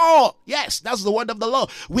recover all. Yes, that's the word of the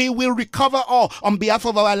Lord. We will recover all on behalf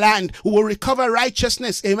of our land. We will recover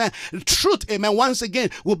righteousness, amen. Truth, amen, once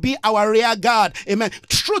again will be our rear guard, amen.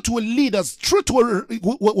 Truth will lead us. Truth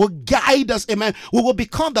will guide us, amen. We will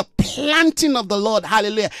become the planting of the Lord,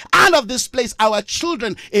 hallelujah. Out of this place, our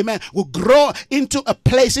children, amen, will grow into a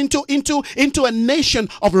place, into a nation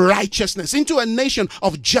of righteousness, into a nation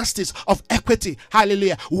of justice, of equity,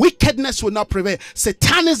 hallelujah. Wickedness will not prevail.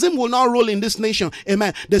 Satanism will not rule in this nation,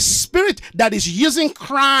 amen. The spirit that is using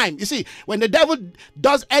crime, you see, when the devil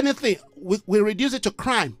does anything, we reduce it to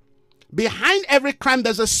crime. Behind every crime,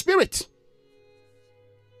 there's a spirit.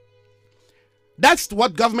 That's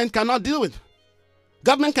what government cannot deal with.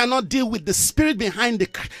 Government cannot deal with the spirit behind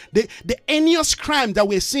the heinous crime that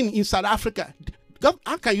we're seeing in South Africa.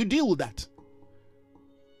 How can you deal with that?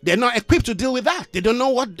 They're not equipped to deal with that. They don't know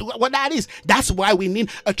what that is. That's why we need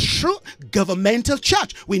a true governmental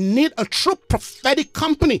church. We need a true prophetic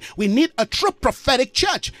company. We need a true prophetic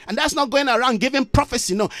church. And that's not going around giving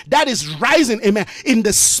prophecy. No, that is rising, amen, in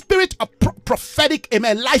the spirit of prophetic,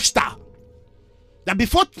 amen, lifestyle. That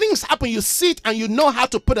before things happen, you see it and you know how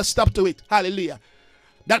to put a stop to it. Hallelujah.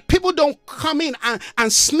 That people don't come in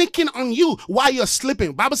and sneak in on you while you're sleeping.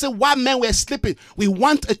 The Bible says while men were sleeping, we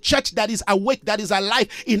want a church that is awake, that is alive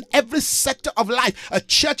in every sector of life. A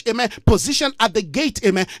church, amen, positioned at the gate,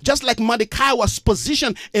 amen. Just like Mordecai was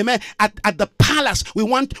positioned, amen, at the palace. We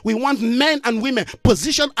want men and women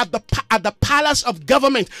positioned at the palace of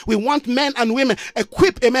government. We want men and women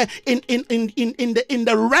equipped, amen, in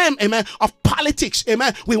the realm, amen, of politics,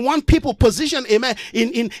 amen. We want people positioned, amen,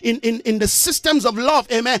 in the systems of love,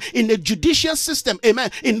 amen, in the judicial system,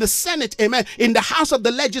 amen, in the Senate, amen, in the house of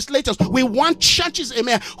the legislators. We want churches,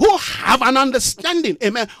 amen, who have an understanding,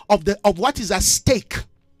 amen, of what is at stake.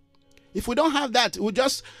 If we don't have that, we'll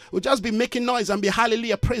just be making noise and be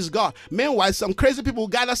hallelujah, praise God. Meanwhile, some crazy people will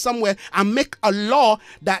gather somewhere and make a law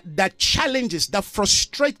that challenges, that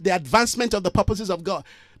frustrates the advancement of the purposes of God.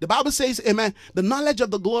 The Bible says, amen, the knowledge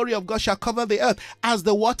of the glory of God shall cover the earth as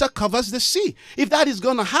the water covers the sea. If that is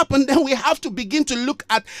going to happen, then we have to begin to look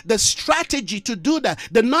at the strategy to do that.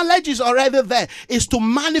 The knowledge is already there. It's to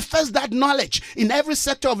manifest that knowledge in every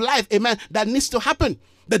sector of life, amen, that needs to happen.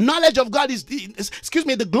 The knowledge of God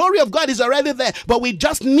the glory of God is already there, but we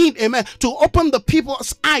just need, amen, to open the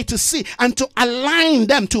people's eye to see and to align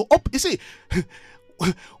them to open. You see,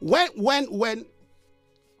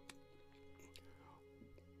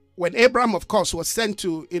 when Abraham, of course, was sent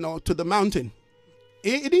to the mountain,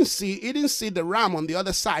 he didn't see the ram on the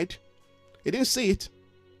other side. He didn't see it.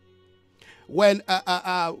 When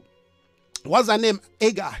what's her name,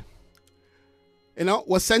 Agar,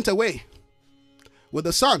 was sent away with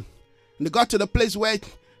the son, and they got to the place where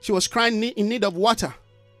she was crying in need of water.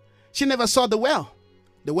 She never saw the well.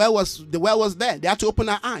 The well was there. They had to open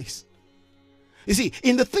her eyes. You see,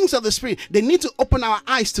 in the things of the Spirit, they need to open our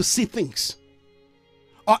eyes to see things.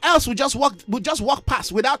 Or else we just walk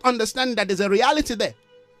past without understanding that there's a reality there.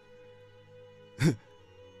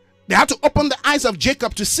 They had to open the eyes of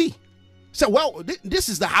Jacob to see. So, well, this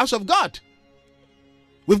is the house of God.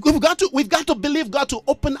 We've got to believe God to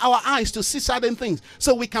open our eyes to see certain things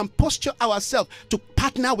so we can posture ourselves to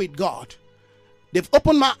partner with God. They've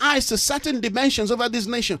opened my eyes to certain dimensions over this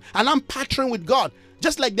nation, and I'm partnering with God.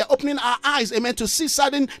 Just like they're opening our eyes, amen, to see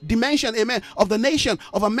certain dimension, amen, of the nation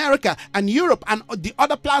of America and Europe and the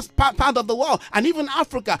other part of the world and even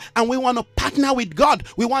Africa. And we want to partner with God.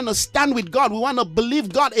 We want to stand with God. We want to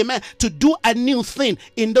believe God, amen, to do a new thing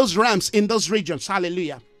in those realms, in those regions.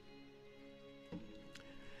 Hallelujah.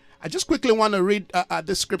 I just quickly want to read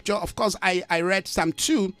this scripture. Of course, I read Psalm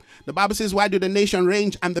 2. The Bible says, why do the nation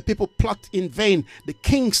range and the people plot in vain? The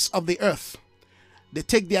kings of the earth, they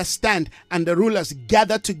take their stand, and the rulers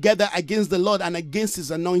gather together against the Lord and against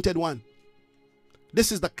his anointed one.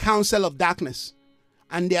 This is the counsel of darkness.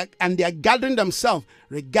 And they are gathering themselves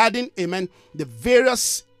regarding, amen, the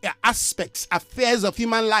various aspects, affairs of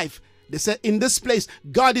human life. They said, in this place,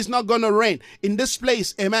 God is not going to reign. In this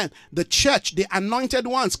place, amen, the church, the anointed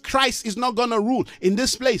ones, Christ is not going to rule. In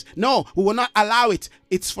this place, no, we will not allow it.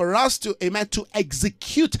 It's for us to, amen, to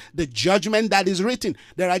execute the judgment that is written.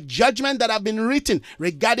 There are judgments that have been written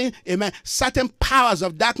regarding, amen, certain powers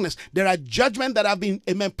of darkness. There are judgments that have been,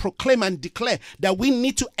 amen, proclaimed and declared that we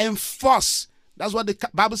need to enforce. That's what the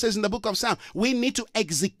Bible says in the book of Psalms. We need to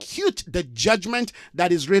execute the judgment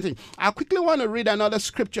that is written. I quickly want to read another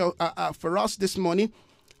scripture for us this morning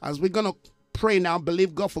as we're going to pray now.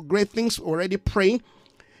 Believe God for great things. Already praying.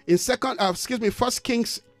 In 1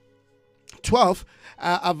 Kings 12,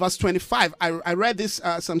 verse 25. I read this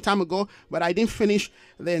some time ago, but I didn't finish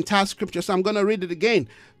the entire scripture, so I'm going to read it again.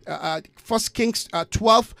 1 Kings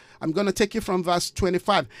 12, I'm going to take you from verse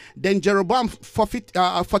 25. Then Jeroboam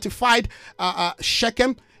fortified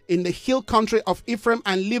Shechem in the hill country of Ephraim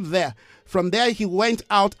and lived there. From there he went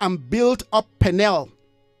out and built up Peniel.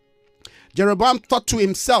 Jeroboam thought to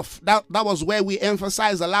himself, that was where we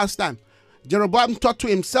emphasized the last time. Jeroboam thought to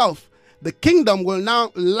himself, the kingdom will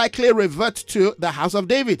now likely revert to the house of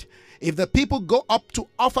David if the people go up to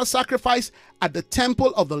offer sacrifice at the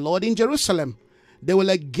temple of the Lord in Jerusalem. They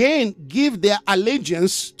will again give their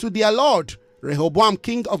allegiance to their Lord, Rehoboam,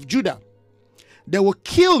 king of Judah. They will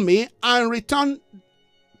kill me and return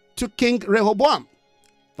to King Rehoboam.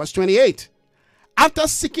 Verse 28. After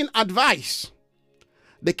seeking advice,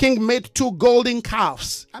 the king made 2 golden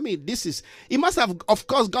calves. I mean, he must have, of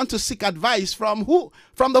course, gone to seek advice from who?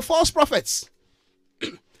 From the false prophets.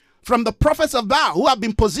 From the prophets of Baal who have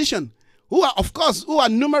been positioned, who are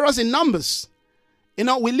numerous in numbers.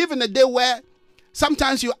 We live in a day where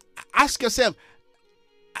sometimes you ask yourself,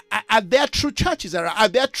 are there true churches around? Are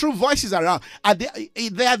there true voices around?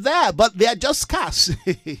 They are there, but they are just scarce.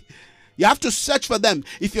 You have to search for them.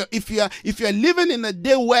 If you're living in a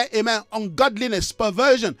day where, amen, ungodliness,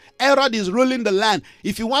 perversion, error is ruling the land.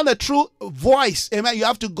 If you want a true voice, amen, you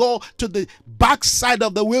have to go to the backside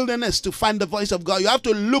of the wilderness to find the voice of God. You have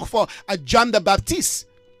to look for a John the Baptist.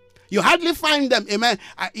 You hardly find them, amen,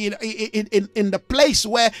 in the place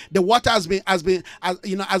where the water has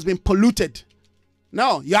been polluted.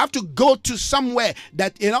 No, you have to go to somewhere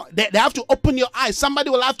that, they have to open your eyes. Somebody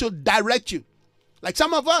will have to direct you. Like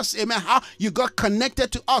some of us, amen, how you got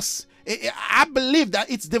connected to us. I believe that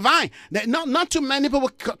it's divine. That not too many people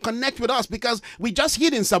connect with us because we just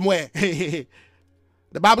hidden somewhere. The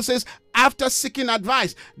Bible says, after seeking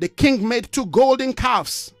advice, the king made 2 golden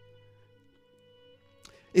calves.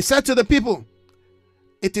 He said to the people,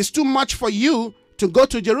 it is too much for you to go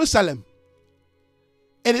to Jerusalem.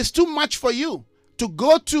 It is too much for you to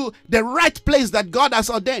go to the right place that God has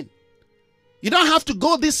ordained. You don't have to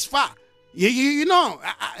go this far. You know,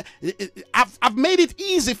 I've made it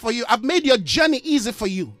easy for you. I've made your journey easy for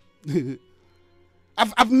you.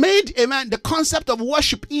 I've made, amen, the concept of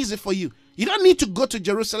worship easy for you. You don't need to go to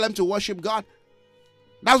Jerusalem to worship God.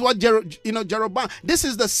 That's what Jeroboam. This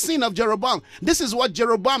is the sin of Jeroboam. This is what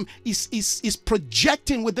Jeroboam is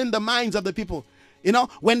projecting within the minds of the people. You know,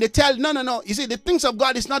 when they tell, no. You see, the things of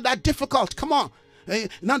God is not that difficult. Come on.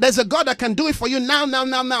 Now there's a God that can do it for you now.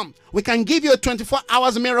 We can give you a 24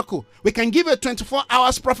 hours miracle. We can give you a 24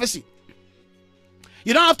 hours prophecy.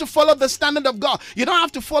 You don't have to follow the standard of God. You don't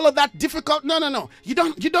have to follow that difficult. No. You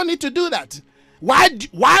don't need to do that. Why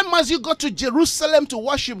must you go to Jerusalem to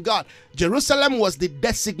worship God? Jerusalem was the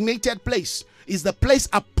designated place. Is the place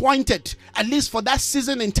appointed, at least for that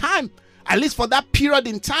season in time. At least for that period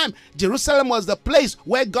in time, Jerusalem was the place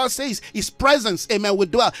where God says his presence, amen,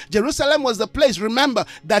 would dwell. Jerusalem was the place, remember,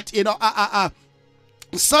 that,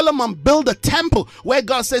 Solomon built a temple where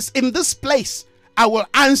God says, in this place, I will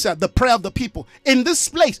answer the prayer of the people. In this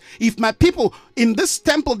place, if my people, in this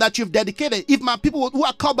temple that you've dedicated, if my people who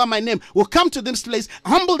are called by my name will come to this place,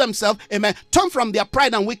 humble themselves, amen, turn from their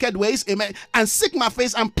pride and wicked ways, amen, and seek my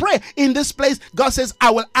face and pray in this place, God says,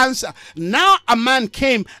 I will answer. Now a man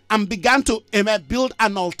came and began to, amen, build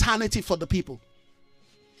an alternative for the people.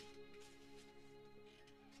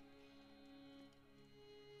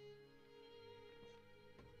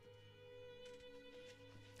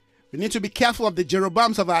 We need to be careful of the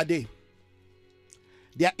Jeroboams of our day.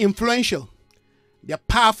 They are influential. They are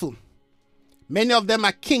powerful. Many of them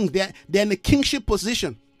are kings. They're in a kingship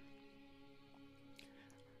position.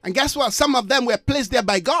 And guess what? Some of them were placed there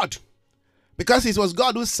by God, because it was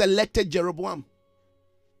God who selected Jeroboam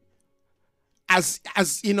as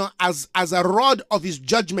a rod of his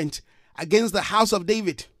judgment against the house of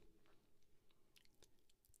David.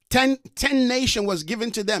 10 nations was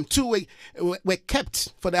given to them. 2 were kept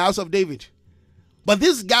for the house of David. But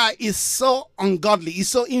this guy is so ungodly. He's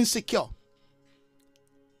so insecure.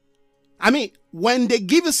 I mean, when they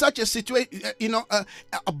give you such a situation,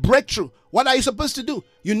 a breakthrough, what are you supposed to do?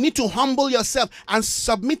 You need to humble yourself and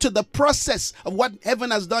submit to the process of what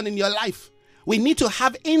heaven has done in your life. We need to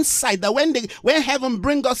have insight that when heaven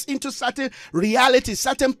brings us into certain reality,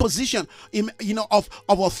 certain position, of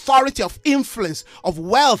authority, of influence, of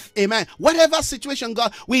wealth, amen, whatever situation,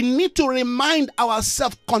 God, we need to remind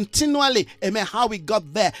ourselves continually, amen, how we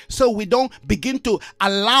got there, so we don't begin to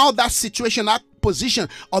allow that situation, that position,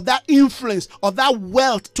 or that influence, or that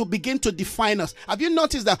wealth to begin to define us. Have you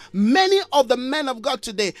noticed that many of the men of God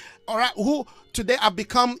today, all right, who today have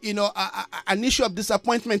become, an issue of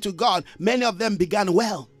disappointment to God, many of them began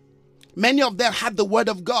well. Many of them had the word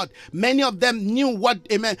of God. Many of them knew what,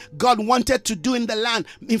 amen, God wanted to do in the land.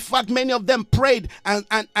 In fact, many of them prayed and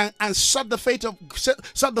sought the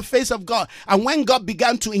face of God. And when God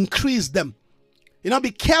began to increase them,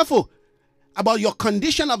 be careful about your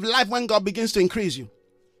condition of life when God begins to increase you.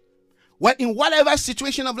 When in whatever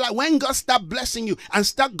situation of life, when God start blessing you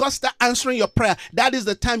and God start answering your prayer, that is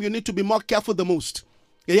the time you need to be more careful the most.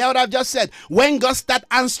 You hear what I've just said? When God start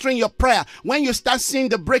answering your prayer, when you start seeing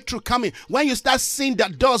the breakthrough coming, when you start seeing the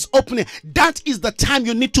doors opening, that is the time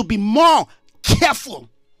you need to be more careful.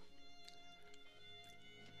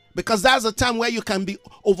 Because that's the time where you can be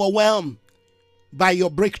overwhelmed by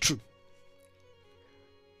your breakthrough.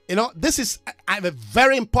 This is a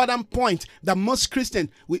very important point that most Christians,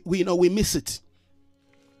 we miss it.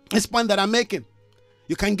 This point that I'm making.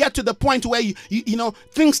 You can get to the point where you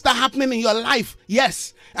things start happening in your life,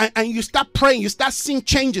 yes, and you start praying, you start seeing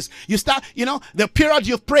changes, you start, the period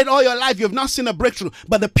you've prayed all your life, you've not seen a breakthrough,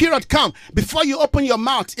 but the period come before you open your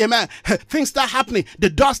mouth, amen, things start happening, the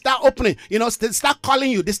doors start opening, they start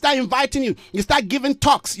calling you, they start inviting you, you start giving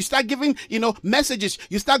talks, you start giving, messages,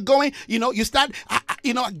 you start going, you start,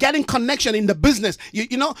 getting connection in the business, you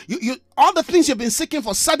all the things you've been seeking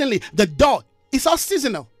for, suddenly the door, it's all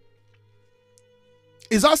seasonal.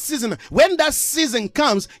 It's all seasonal. When that season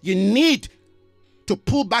comes, you need to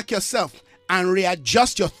pull back yourself and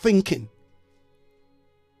readjust your thinking.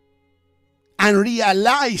 And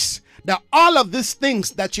realize that all of these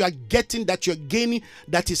things that you are getting, that you're gaining,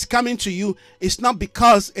 that is coming to you, is not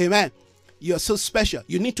because, amen, you're so special.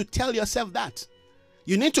 You need to tell yourself that.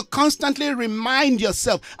 You need to constantly remind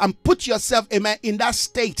yourself and put yourself, amen, in that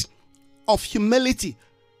state of humility.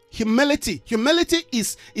 Humility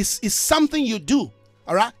is something you do.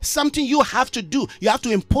 All right, something you have to do. You have to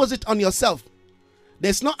impose it on yourself.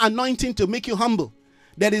 There's no anointing to make you humble.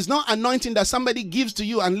 There is no anointing that somebody gives to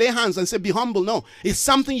you and lay hands and say, be humble. No, it's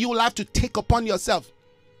something you will have to take upon yourself.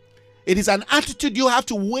 It is an attitude you have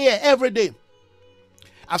to wear every day.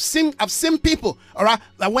 I've seen people, all right,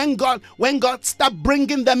 that when God start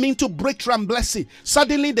bringing them into breakthrough and blessing,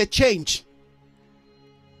 suddenly they change.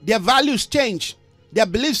 Their values change. Their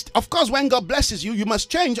beliefs. Of course, when God blesses you, you must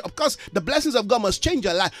change. Of course, the blessings of God must change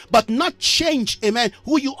your life, but not change, amen,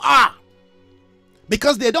 who you are.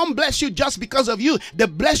 Because they don't bless you just because of you. They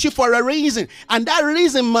bless you for a reason. And that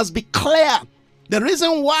reason must be clear. The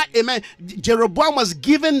reason why, amen, Jeroboam was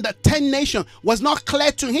given the 10 nations was not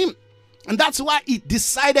clear to him. And that's why he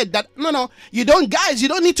decided that, no, you don't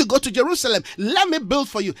need to go to Jerusalem. Let me build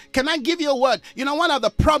for you. Can I give you a word? You know, one of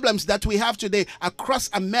the problems that we have today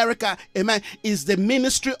across America, amen, is the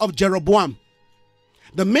ministry of Jeroboam.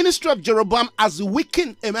 The ministry of Jeroboam has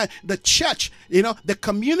weakened, amen, the church, the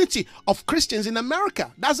community of Christians in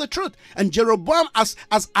America. That's the truth. And Jeroboam has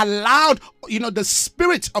allowed, the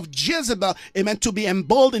spirit of Jezebel, amen, to be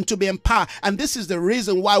emboldened, to be empowered. And this is the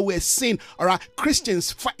reason why we're seeing, all right,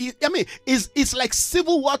 Christians, it's like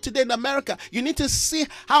civil war today in America. You need to see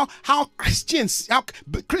how Christians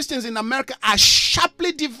in America are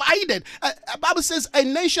sharply divided. The Bible says a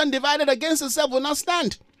nation divided against itself will not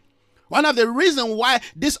stand. One of the reasons why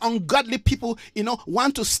these ungodly people,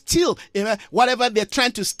 want to steal whatever they're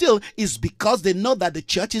trying to steal is because they know that the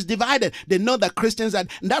church is divided. They know that Christians are.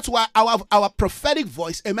 And that's why our prophetic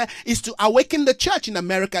voice, amen, is to awaken the church in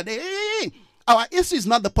America. Our issue is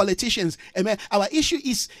not the politicians, amen. Our issue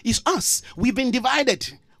is us. We've been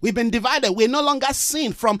divided. We've been divided. We're no longer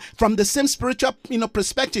seen from the same spiritual,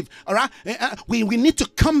 perspective. All right. We need to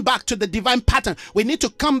come back to the divine pattern. We need to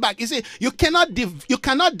come back. You see, you cannot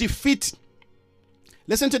defeat.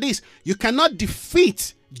 Listen to this. You cannot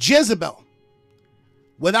defeat Jezebel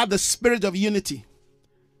without the spirit of unity.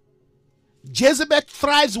 Jezebel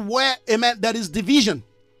thrives where, amen, there is division.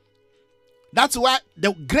 That's why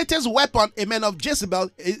the greatest weapon, amen, of Jezebel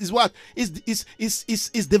is what? Is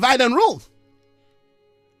divide and rule.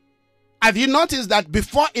 Have you noticed that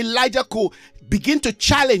before Elijah could begin to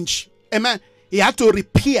challenge, amen, he had to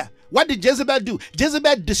repair. What did Jezebel do?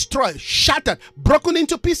 Jezebel destroyed, shattered, broken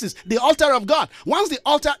into pieces the altar of God. Once the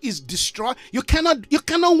altar is destroyed, you cannot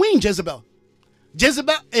win Jezebel.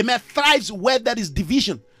 Jezebel, amen, thrives where there is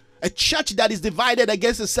division. A church that is divided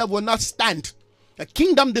against itself will not stand. A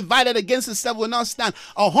kingdom divided against itself will not stand.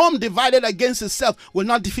 A home divided against itself will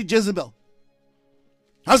not defeat Jezebel.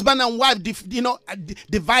 Husband and wife,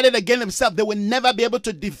 divided against themselves, they will never be able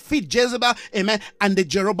to defeat Jezebel, amen, and the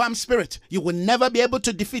Jeroboam spirit. You will never be able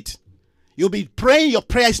to defeat. You'll be praying, your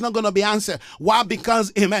prayer is not going to be answered. Why?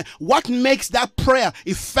 Because, amen, what makes that prayer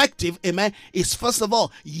effective, amen, is first of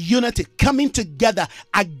all, unity, coming together,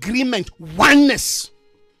 agreement, oneness.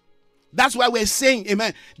 That's why we're saying,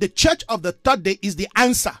 amen, the church of the third day is the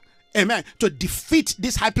answer. Amen. To defeat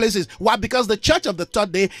these high places. Why? Because the church of the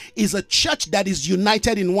third day is a church that is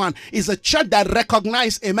united in one. Is a church that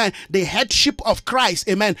recognizes, amen, the headship of Christ,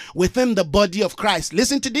 amen, within the body of Christ.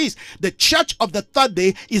 Listen to this. The church of the third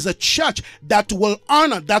day is a church that will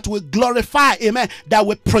honor, that will glorify, amen, that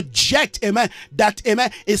will project, amen, that, amen,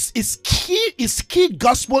 is key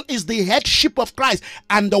gospel is the headship of Christ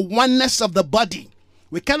and the oneness of the body.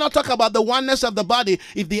 We cannot talk about the oneness of the body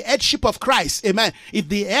if the headship of Christ, amen, if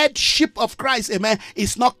the headship of Christ, amen,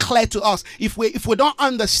 is not clear to us. If we don't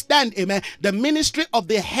understand, amen, the ministry of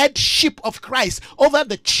the headship of Christ over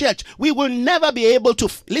the church, we will never be able to,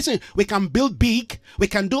 listen, we can build big, we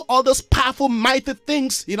can do all those powerful, mighty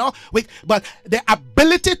things, but the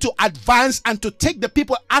ability to advance and to take the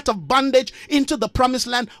people out of bondage into the promised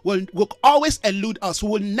land will always elude us. We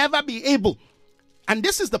will never be able. And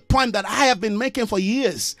this is the point that I have been making for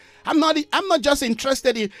years. I'm not just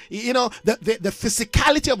interested in, the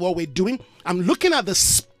physicality of what we're doing. I'm looking at the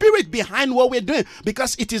spirit behind what we're doing,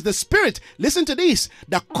 because it is the spirit, listen to this,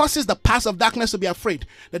 that causes the powers of darkness to be afraid.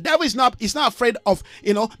 The devil is not afraid of,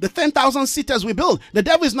 the 10,000 seaters we build. The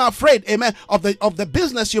devil is not afraid, amen, of the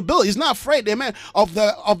business you build. He's not afraid, amen, of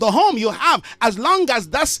the home you have. As long as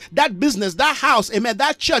that business, that house, amen,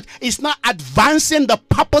 that church is not advancing the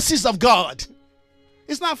purposes of God.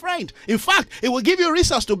 It's not afraid. In fact, it will give you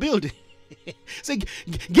resources to build. So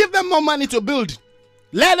give them more money to build.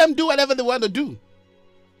 Let them do whatever they want to do.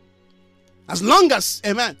 As long as,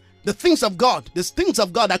 amen, the things of God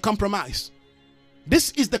are compromised.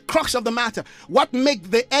 This is the crux of the matter. What made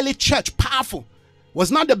the early church powerful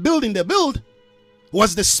was not the building they built,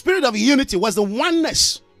 was the spirit of unity, was the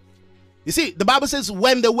oneness. You see, the Bible says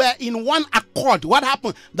when they were in one accord, what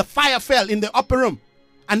happened? The fire fell in the upper room.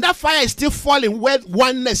 And that fire is still falling where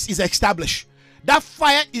oneness is established. That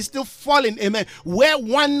fire is still falling, amen, where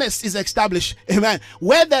oneness is established, amen.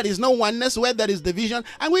 Where there is no oneness, where there is division.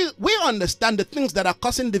 And we understand the things that are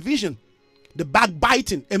causing division. The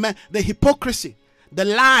backbiting, amen, the hypocrisy, the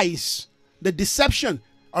lies, the deception,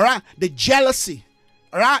 all right, the jealousy,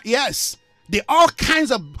 all right, yes, the all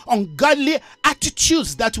kinds of ungodly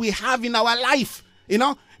attitudes that we have in our life, you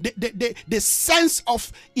know, the sense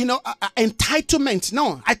of, you know, entitlement.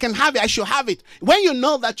 No, I can have it, I should have it. When you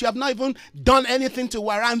know that you have not even done anything to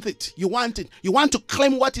warrant it, you want it. You want to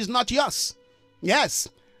claim what is not yours. Yes,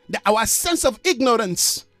 our sense of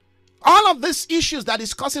ignorance. All of these issues that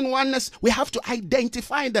is causing oneness, we have to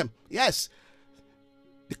identify them. Yes.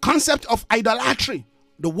 The concept of idolatry,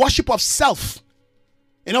 the worship of self.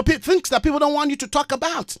 You know, things that people don't want you to talk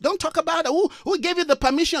about. Don't talk about it. Who gave you the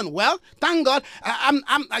permission? Well, thank God,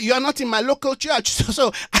 you are not in my local church,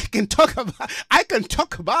 so I can talk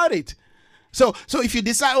about it. So if you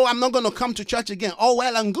decide, oh, I'm not going to come to church again, all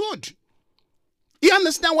well and good. You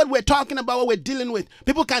understand what we're talking about, what we're dealing with?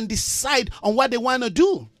 People can decide on what they want to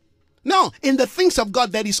do. No, in the things of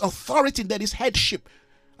God, there is authority, there is headship.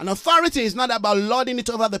 And authority is not about lording it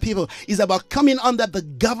over the people. It's about coming under the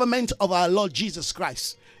government of our Lord Jesus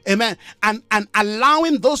Christ. Amen. And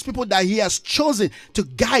allowing those people that he has chosen to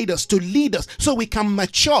guide us, to lead us, so we can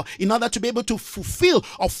mature in order to be able to fulfill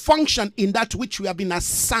or function in that which we have been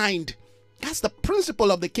assigned. That's the principle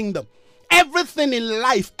of the kingdom. Everything in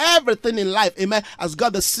life, amen, has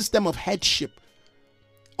got the system of headship.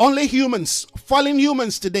 Only humans, fallen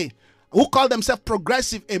humans today, who call themselves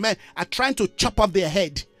progressive, amen, are trying to chop off their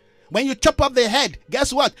head. When you chop off their head,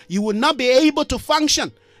 guess what? You will not be able to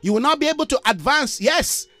function. You will not be able to advance.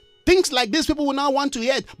 Yes, things like this people will not want to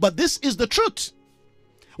hear it, but this is the truth.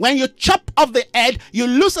 When you chop off the head, you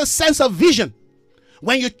lose a sense of vision.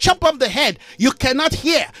 When you chop off the head, you cannot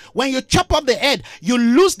hear. When you chop off the head, you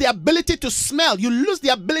lose the ability to smell. You lose the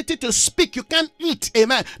ability to speak. You can't eat.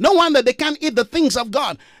 Amen. No wonder they can't eat the things of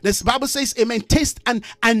God. This Bible says, amen, taste and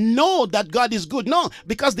know that God is good. No,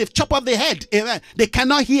 because they've chopped off the head. Amen. They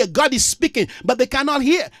cannot hear. God is speaking, but they cannot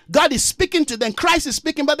hear. God is speaking to them. Christ is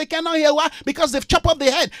speaking, but they cannot hear. Why? Because they've chopped off the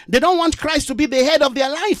head. They don't want Christ to be the head of their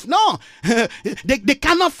life. No. they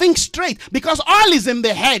cannot think straight because all is in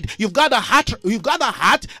the head. You've got a heart. You've got a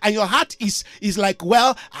heart, and your heart is like,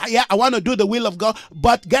 well, yeah, I want to do the will of God,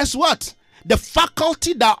 but guess what? The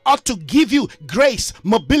faculty that ought to give you grace,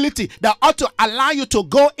 mobility, that ought to allow you to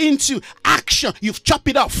go into action, you've chopped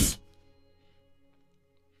it off.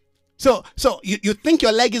 So you think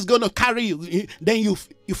your leg is going to carry you, then you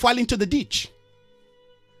fall into the ditch.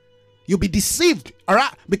 You'll be deceived, all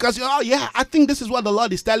right? Because, oh yeah, I think this is what the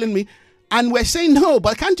Lord is telling me, and we're saying no,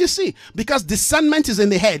 but can't you see? Because discernment is in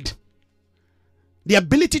the head. The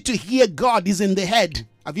ability to hear God is in the head.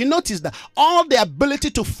 Have you noticed that? All the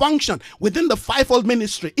ability to function within the fivefold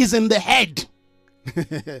ministry is in the head.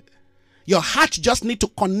 Your heart just need to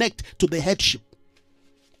connect to the headship.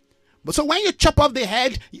 But so when you chop off the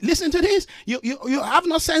head, listen to this, you have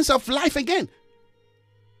no sense of life again.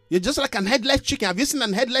 You're just like an headless chicken. Have you seen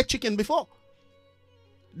an headless chicken before?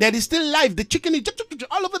 There is still life. The chicken is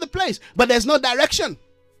all over the place, but there's no direction.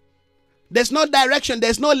 There's no direction.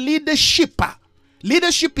 There's no leadership.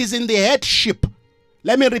 Leadership is in the headship.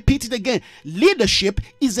 Let me repeat it again. Leadership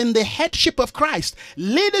is in the headship of Christ.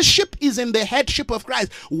 Leadership is in the headship of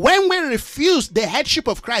Christ. When we refuse the headship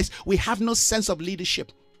of Christ, we have no sense of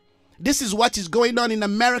leadership. This is what is going on in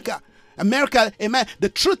America. America, amen. The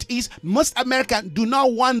truth is, most Americans do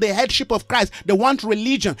not want the headship of Christ. They want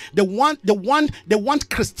religion. They want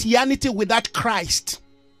Christianity without Christ.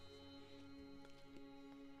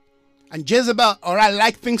 And Jezebel, all right,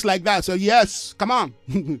 like things like that. So yes, come on,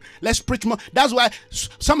 let's preach more. That's why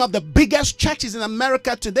some of the biggest churches in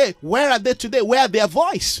America today, where are they today? Where are their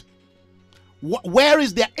voice? Where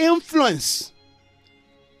is their influence?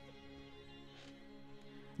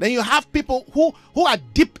 Then you have people who are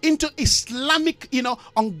deep into Islamic,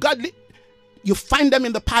 ungodly. You find them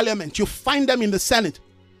in the parliament. You find them in the Senate.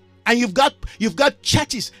 And you've got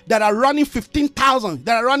churches that are running 15,000,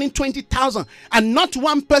 that are running 20,000, and not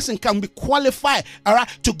one person can be qualified, all right,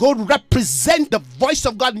 to go represent the voice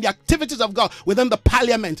of God and the activities of God within the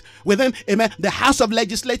parliament, within, amen, the House of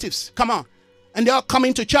Legislatives. Come on. And they all come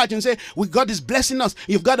into church and say, God is blessing us.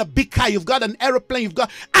 You've got a big car, you've got an aeroplane,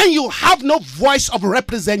 and you have no voice of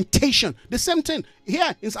representation. The same thing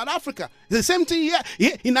here in South Africa. The same thing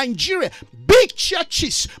here in Nigeria. Big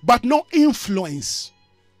churches, but no influence.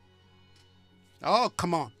 Oh,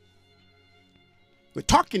 come on. We're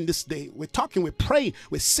talking this day. We're praying.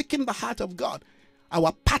 We're seeking the heart of God.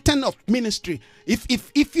 Our pattern of ministry. If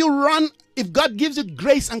God gives you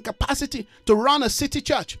grace and capacity to run a city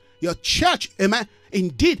church, your church, amen,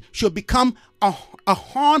 indeed should become a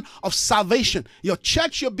horn of salvation. Your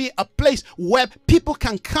church should be a place where people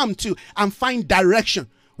can come to and find direction.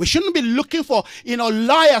 We shouldn't be looking for,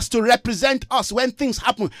 lawyers to represent us when things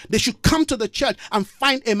happen. They should come to the church and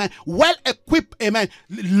find, amen, well-equipped, amen,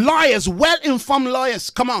 lawyers, well-informed lawyers.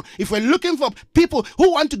 Come on. If we're looking for people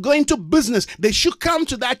who want to go into business, they should come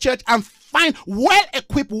to that church and find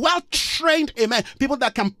well-equipped, well-trained, amen, people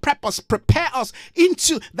that can prepare us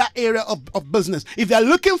into that area of business. If they're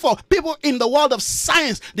looking for people in the world of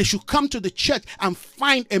science, they should come to the church and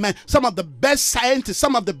find, amen, some of the best scientists,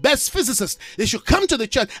 some of the best physicists. They should come to the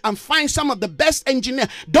church and find some of the best engineers.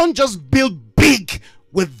 Don't just build big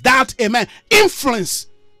without, amen, influence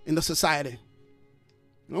in the society.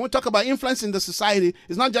 When we talk about influence in the society,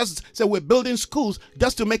 it's not just say we're building schools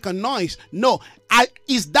just to make a noise. No,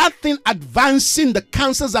 is that thing advancing the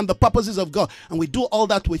counsels and the purposes of God? And we do all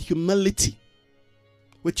that with humility.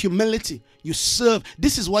 With humility, you serve.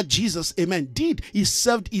 This is what Jesus, amen, did. He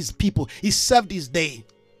served his people. He served his day.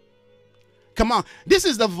 Come on, this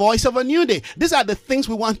is the voice of a new day. These are the things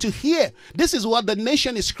we want to hear. This is what the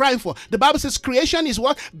nation is crying for. The Bible says creation is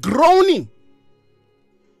what? Groaning.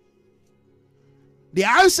 The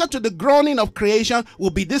answer to the groaning of creation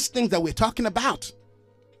will be these things that we're talking about.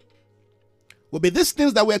 Will be these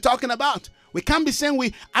things that we're talking about. We can't be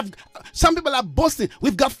saying some people are boasting.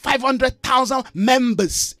 We've got 500,000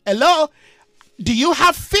 members. Hello? Do you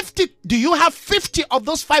have 50? Do you have 50 of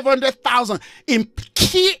those 500,000 in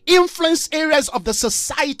key influence areas of the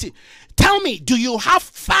society? Tell me, do you have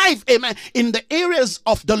 5, amen, in the areas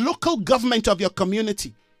of the local government of your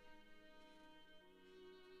community?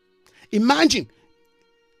 Imagine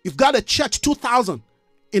you've got a church 2,000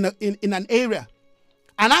 in an area,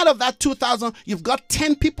 and out of that 2,000, you've got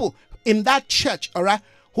 10 people in that church, all right,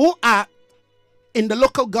 who are in the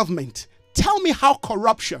local government. Tell me how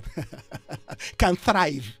corruption can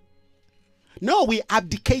thrive. No, we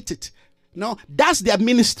abdicate it. No, that's their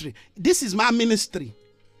ministry. This is my ministry.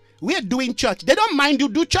 We are doing church. They don't mind you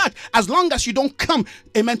do church as long as you don't come,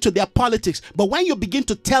 amen, to their politics. But when you begin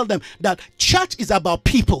to tell them that church is about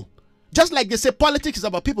people, just like they say politics is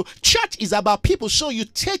about people, church is about people. So you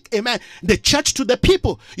take, amen, the church to the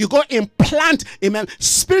people. You go implant, amen,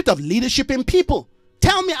 spirit of leadership in people.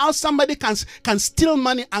 Tell me how somebody can steal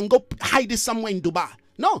money and go hide it somewhere in Dubai.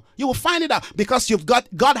 No, you will find it out because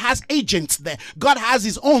God has agents there. God has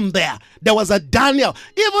his own there. There was a Daniel,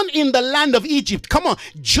 even in the land of Egypt. Come on,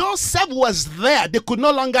 Joseph was there. They could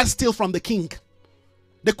no longer steal from the king.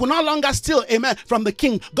 They could no longer steal, amen, from the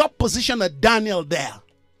king. God positioned a Daniel there.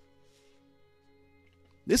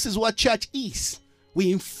 This is what church is.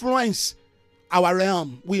 We influence our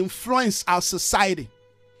realm. We influence our society.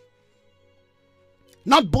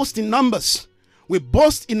 Not boast in numbers. We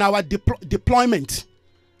boast in our deployment.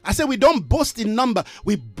 I say we don't boast in number.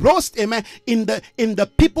 We boast, amen, in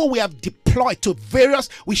the people we have deployed to various.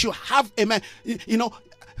 We should have, amen,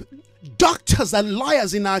 doctors and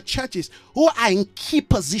lawyers in our churches who are in key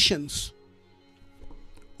positions.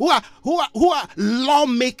 Who are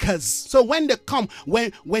lawmakers. So when they come,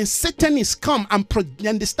 when Satanists come and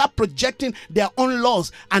they start projecting their own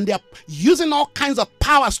laws and they're using all kinds of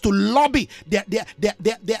powers to lobby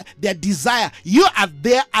their desire, you are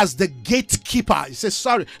there as the gatekeeper. You say,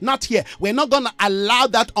 sorry, not here. We're not going to allow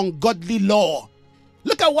that ungodly law.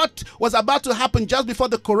 Look at what was about to happen just before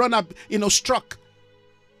the corona, struck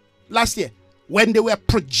last year. When they were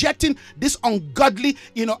projecting this ungodly,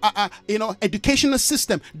 educational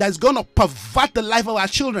system that's going to pervert the life of our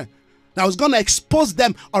children, that was going to expose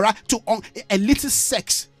them, all right, to elitist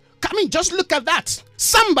sex. I mean, just look at that.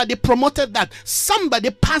 Somebody promoted that.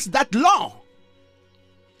 Somebody passed that law.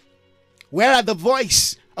 Where are the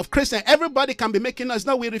voice of Christians? Everybody can be making noise.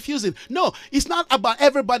 No, we're refusing. No, it's not about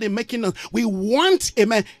everybody making noise. We want,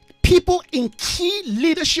 amen, people in key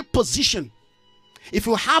leadership position. If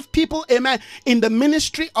you have people, amen, in the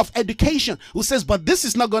ministry of education who says, but this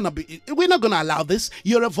is not going to be, we're not going to allow this.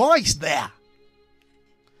 You're a voice there.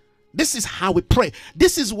 This is how we pray.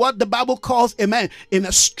 This is what the Bible calls, amen, in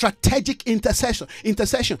a strategic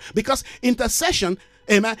intercession. Because intercession,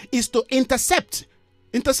 amen, is to intercept.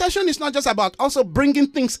 Intercession is not just about also bringing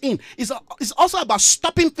things in. It's also about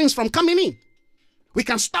stopping things from coming in. We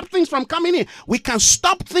can stop things from coming in. We can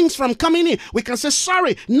stop things from coming in. We can say,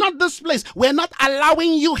 sorry, not this place. We're not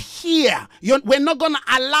allowing you here. We're not going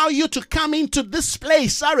to allow you to come into this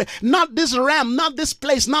place. Sorry, not this realm, not this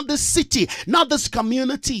place, not this city, not this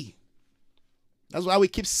community. That's why we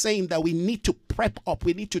keep saying that we need to prep up.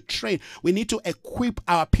 We need to train. We need to equip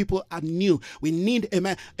our people anew. We need,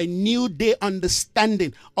 amen, a new day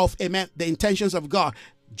understanding of, amen, the intentions of God.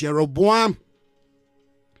 Jeroboam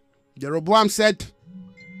said,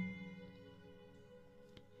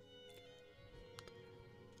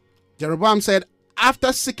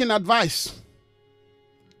 after seeking advice,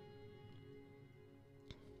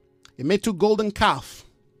 He made 2 golden calves.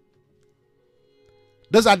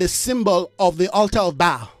 Those are the symbol of the altar of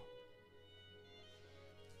Baal.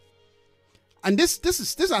 And these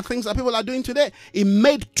are things that people are doing today. He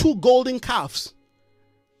made 2 golden calves.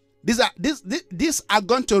 These are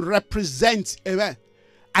going to represent, amen,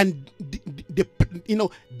 and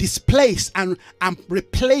displace and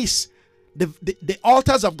replace the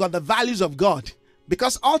altars of God, the values of God.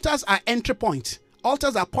 Because altars are entry points.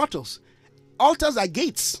 Altars are portals. Altars are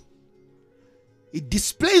gates. It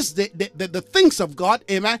displays the things of God,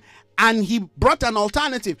 amen. And he brought an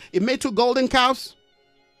alternative. He made 2 golden calves.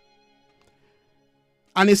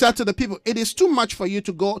 And he said to the people, it is too much for you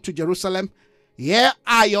to go to Jerusalem. Here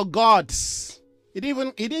are your gods. He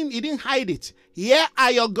didn't hide it. Here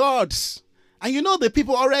are your gods. And you know, the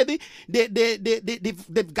people already, they've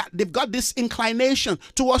got this inclination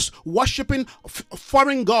towards worshiping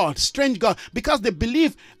foreign gods, strange gods, because they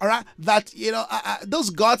believe, all right, that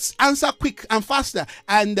those gods answer quick and faster.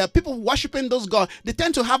 And people worshiping those gods, they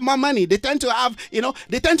tend to have more money. They tend to have,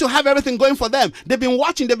 they tend to have everything going for them. They've been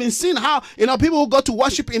watching, they've been seeing how, people who go to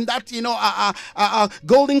worship in that,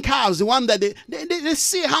 golden calves, the one that they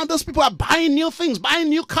see how those people are buying new things, buying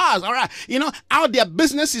new cars, all right, how their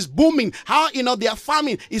business is booming, how their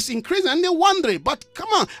farming is increasing, and they're wondering, but come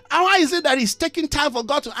on, why is it that it's taking time for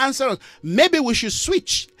God to answer us? Maybe we should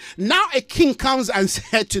switch. Now a king comes and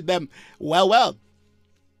said to them, well,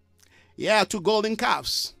 yeah, 2 golden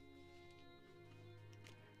calves.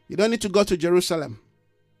 You don't need to go to Jerusalem.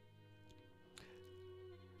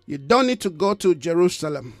 You don't need to go to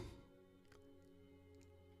Jerusalem.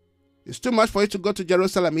 It's too much for you to go to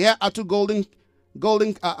Jerusalem. Here are 2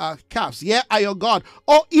 golden calves. Here are your God,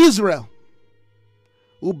 O Israel,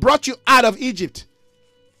 who brought you out of Egypt.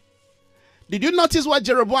 Did you notice what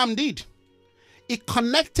Jeroboam did? He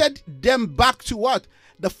connected them back to what?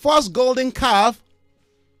 The first golden calf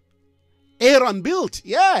Aaron built.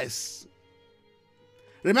 Yes.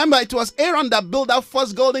 Remember, it was Aaron that built that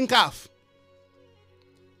first golden calf.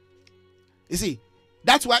 You see,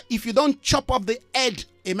 that's why if you don't chop off the head,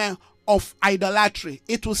 amen, of idolatry,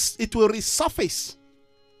 it will resurface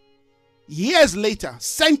years later,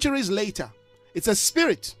 centuries later. It's a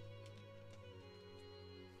spirit.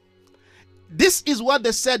 This is what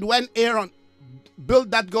they said when Aaron built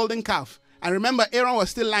that golden calf. And remember, Aaron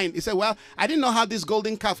was still lying. He said, well, I didn't know how this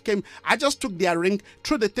golden calf came. I just took their ring,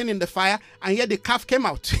 threw the thing in the fire, and yet the calf came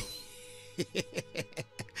out.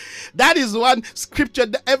 That is one scripture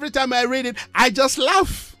that every time I read it, I just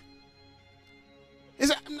laugh. He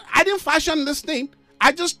said, I didn't fashion this thing.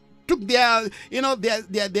 I just took their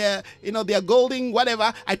golden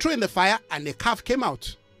whatever, I threw in the fire, and the calf came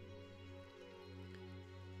out.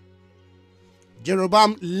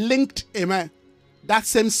 Jeroboam linked, amen, that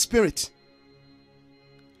same spirit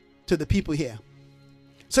to the people here,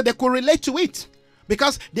 so they could relate to it,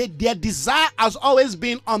 because their desire has always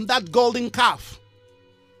been on that golden calf.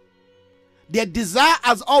 Their desire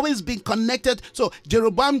has always been connected. So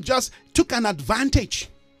Jeroboam just took an advantage.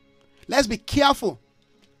 Let's be careful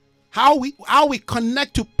how we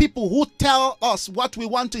connect to people who tell us what we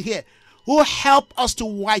want to hear, who help us to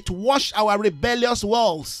whitewash our rebellious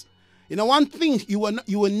walls. One thing you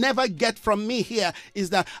will never get from me here is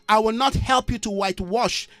that I will not help you to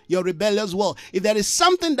whitewash your rebellious wall. If there is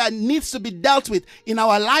something that needs to be dealt with in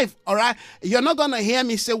our life, all right, you're not going to hear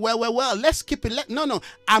me say, well, let's keep it. No,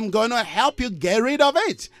 I'm going to help you get rid of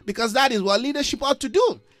it, because that is what leadership ought to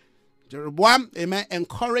do. Jeroboam, amen,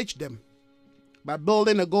 encouraged them by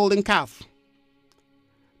building a golden calf.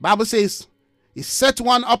 Bible says he set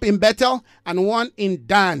one up in Bethel and one in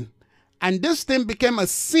Dan. And this thing became a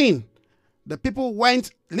sin. The people went,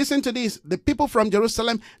 listen to this, the people from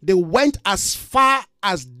Jerusalem, they went as far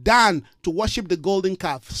as Dan to worship the golden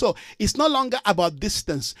calf. So it's no longer about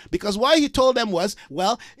distance, because what he told them was,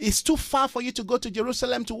 well, it's too far for you to go to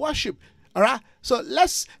Jerusalem to worship. All right, so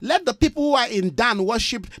let the people who are in Dan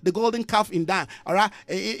worship the golden calf in Dan. All right,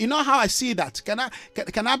 you know how I see that? Can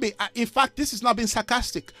I be? In fact, this is not being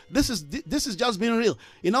sarcastic. This is just being real.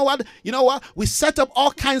 You know what? We set up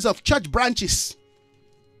all kinds of church branches.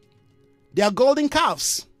 They are golden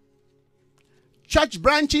calves. Church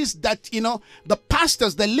branches that the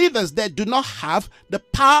pastors, the leaders, they do not have the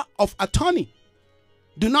power of attorney.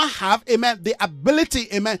 Do not have, amen, the ability,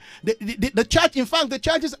 amen. The church, in fact, the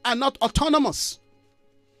churches are not autonomous.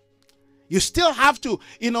 You still have to,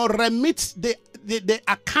 remit the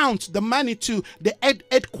account, the money to the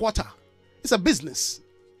headquarter. It's a business.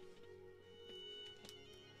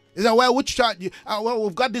 Is that, well, which church? Well,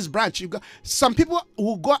 we've got this branch. Some people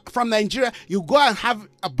who go from Nigeria, you go and have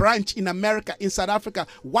a branch in America, in South Africa.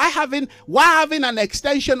 Why having an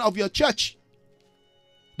extension of your church?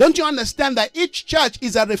 Don't you understand that each church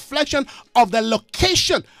is a reflection of the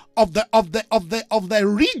location of the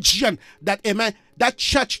region that, amen, that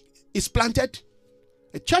church is planted?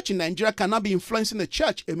 A church in Nigeria cannot be influencing the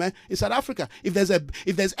church, amen, in South Africa. If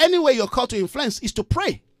there's any way you're called to influence, is to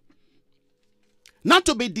pray. Not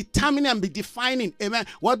to be determining and be defining, amen,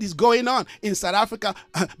 what is going on in South Africa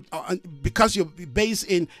because you're based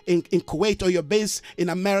in Kuwait or you're based in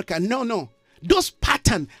America. No. Those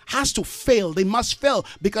patterns has to fail. They must fail,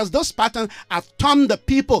 because those patterns have turned the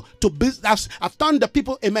people to business. Have turned the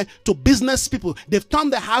people, amen, to business people. They've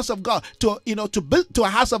turned the house of God to a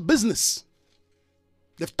house of business.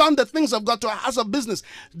 They've turned the things of God to a house of business.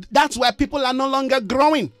 That's where people are no longer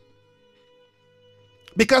growing.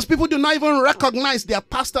 Because people do not even recognize their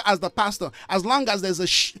pastor as the pastor, as long as there's a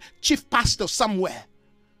chief pastor somewhere.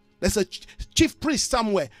 There's a chief priest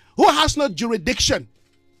somewhere who has no jurisdiction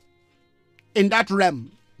in that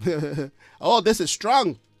realm. Oh, this is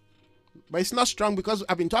strong. But it's not strong because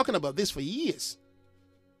I've been talking about this for years.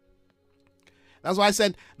 That's why I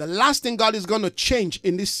said the last thing God is going to change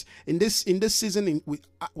in this season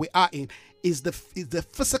we are in is the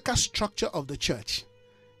physical structure of the church.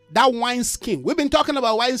 That wineskin. We've been talking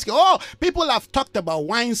about wineskin. Oh, people have talked about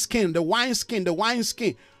wineskin, the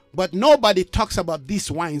wineskin. But nobody talks about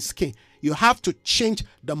this wineskin. You have to change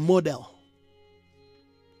the model.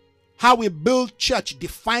 How we build church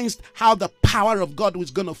defines how the power of God is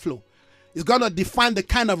going to flow. It's going to define the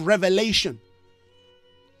kind of revelation.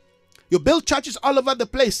 You build churches all over the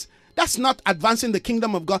place. That's not advancing the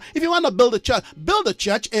kingdom of God. If you want to build a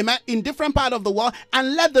church, amen, in different part of the world,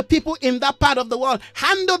 and let the people in that part of the world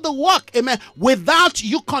handle the work, amen, without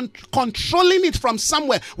you controlling it from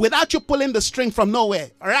somewhere, without you pulling the string from nowhere.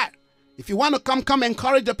 All right. If you want to come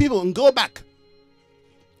encourage the people and go back.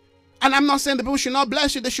 And I'm not saying the people should not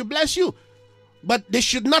bless you. They should bless you. But they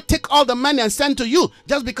should not take all the money and send to you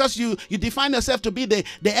just because you define yourself to be the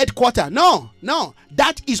headquarter. No.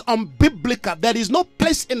 That is unbiblical. There is no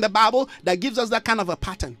place in the Bible that gives us that kind of a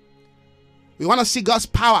pattern. We want to see God's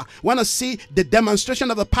power. We want to see the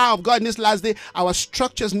demonstration of the power of God in this last day. Our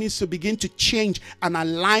structures needs to begin to change and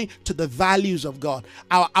align to the values of God.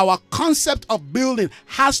 Our concept of building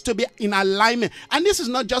has to be in alignment. And this is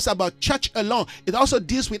not just about church alone. It also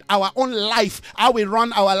deals with our own life, how we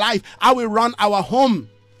run our life, how we run our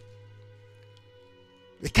home.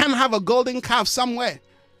 We can't have a golden calf somewhere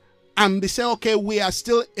and they say, okay, we are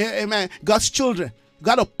still, amen, God's children.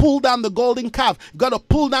 Got to pull down the golden calf. Got to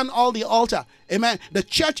pull down all the altar. Amen. The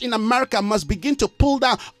church in America must begin to pull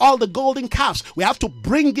down all the golden calves. We have to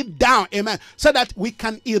bring it down. Amen. So that we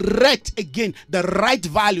can erect again the right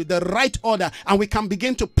value, the right order, and we can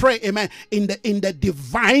begin to pray. Amen. In the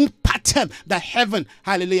divine pattern that heaven,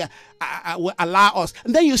 hallelujah, will allow us.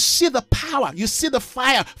 And then you see the power. You see the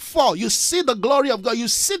fire fall. You see the glory of God. You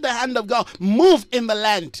see the hand of God move in the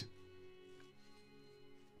land.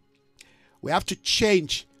 We have to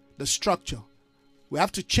change the structure. We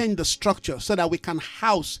have to change the structure so that we can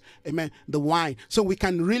house, amen, the wine. So we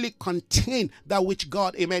can really contain that which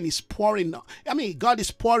God, amen, is pouring. I mean, God is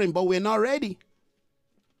pouring, but we're not ready.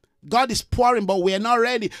 God is pouring, but we're not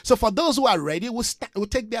ready. So for those who are ready, we'll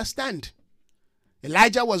take their stand.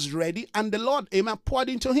 Elijah was ready, and the Lord, amen, poured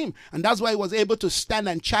into him. And that's why he was able to stand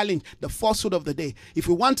and challenge the falsehood of the day. If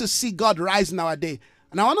we want to see God rise in our day,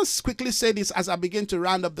 and I want to quickly say this as I begin to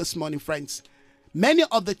round up this morning, friends. Many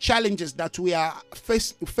of the challenges that we are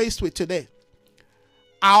faced with today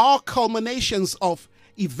are all culminations of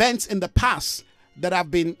events in the past that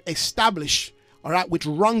have been established, all right, with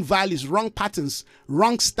wrong values, wrong patterns,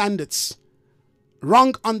 wrong standards,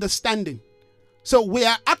 wrong understanding. So we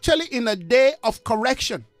are actually in a day of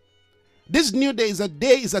correction. This new day is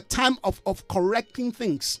a time of correcting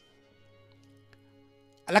things.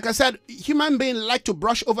 Like I said, human beings like to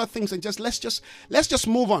brush over things and let's just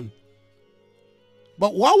move on.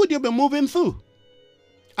 But what would you be moving through?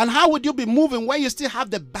 And how would you be moving when you still have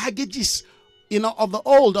the baggages, of the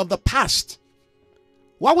old, of the past?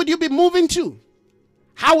 What would you be moving to?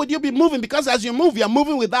 How would you be moving? Because as you move, you're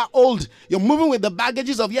moving with that old. You're moving with the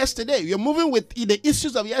baggages of yesterday. You're moving with the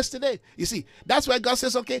issues of yesterday. You see, that's why God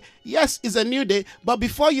says, okay, yes, it's a new day. But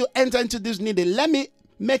before you enter into this new day, let me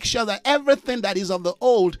make sure that everything that is of the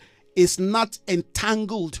old is not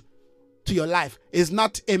entangled to your life, is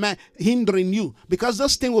not, amen, hindering you, because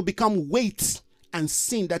those things will become weights and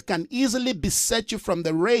sin that can easily beset you from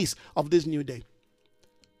the race of this new day.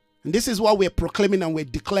 And this is what we're proclaiming and we're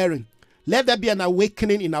declaring. Let there be an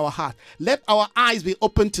awakening in our heart. Let our eyes be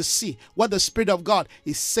open to see what the Spirit of God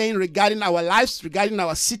is saying regarding our lives, regarding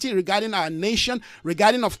our city, regarding our nation,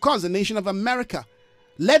 regarding, of course, the nation of America.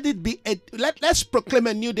 Let it be let's proclaim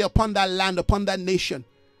a new day upon that land, upon that nation.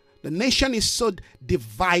 The nation is so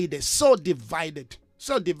divided, so divided,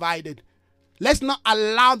 so divided. Let's not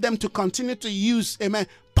allow them to continue to use, amen,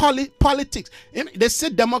 politics. They say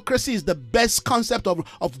democracy is the best concept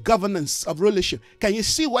of governance, of rulership. Can you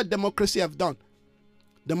see what democracy have done?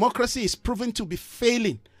 Democracy is proven to be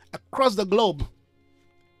failing across the globe.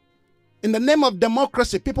 In the name of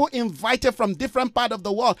democracy, people invited from different parts of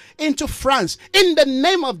the world into France, in the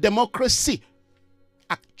name of democracy,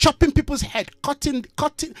 are chopping people's head, cutting,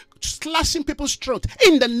 slashing people's throat,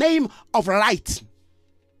 in the name of right.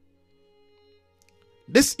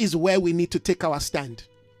 This is where we need to take our stand.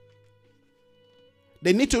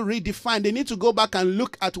 They need to redefine. They need to go back and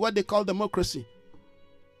look at what they call democracy.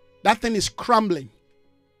 That thing is crumbling.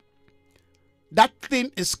 That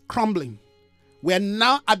thing is crumbling. We are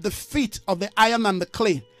now at the feet of the iron and the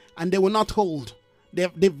clay, and they will not hold.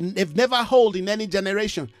 They've never hold in any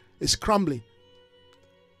generation. It's crumbling.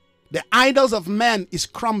 The idols of man is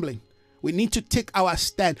crumbling. We need to take our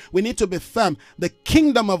stand. We need to be firm. The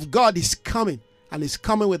kingdom of God is coming, and it's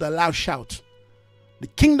coming with a loud shout. The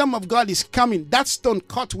kingdom of God is coming. That stone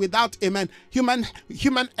cut without, amen, human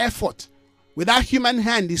effort, without human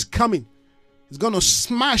hand is coming. It's going to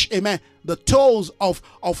smash, amen, the toes of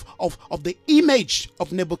the image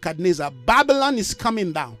of Nebuchadnezzar. Babylon is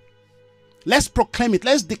coming down. Let's proclaim it.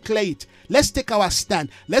 Let's declare it. Let's take our stand.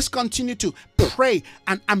 Let's continue to pray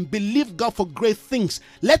and believe God for great things.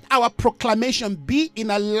 Let our proclamation be in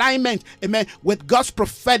alignment, amen, with God's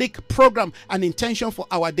prophetic program and intention for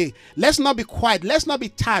our day. Let's not be quiet. Let's not be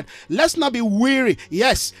tired. Let's not be weary.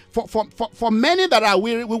 Yes, for many that are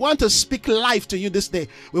weary, we want to speak life to you this day.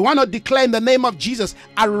 We want to declare in the name of Jesus,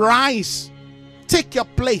 arise, take your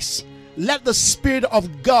place. Let the Spirit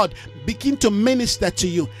of God begin to minister to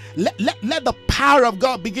you. Let the power of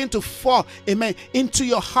God begin to fall, amen, into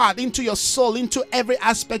your heart, into your soul, into every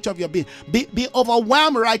aspect of your being. Be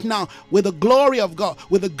overwhelmed right now with the glory of God,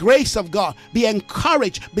 with the grace of God. Be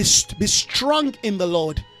encouraged, be strong in the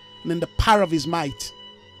Lord and in the power of his might.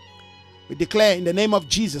 We declare in the name of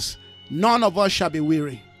Jesus, none of us shall be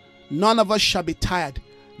weary. None of us shall be tired.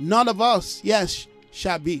 None of us, yes,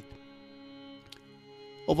 shall be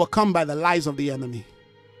overcome by the lies of the enemy.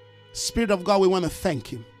 Spirit of God, we want to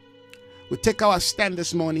thank you. We take our stand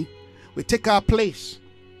this morning. We take our place.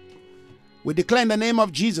 We declare in the name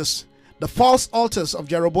of Jesus, the false altars of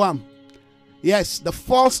Jeroboam. Yes, the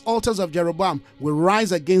false altars of Jeroboam will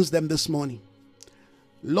rise against them this morning.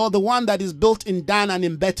 Lord, the one that is built in Dan and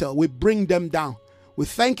in Bethel, we bring them down. We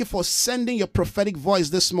thank you for sending your prophetic voice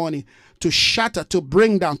this morning to shatter, to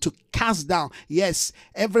bring down, to cast down, yes,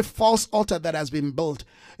 every false altar that has been built.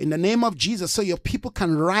 In the name of Jesus, so your people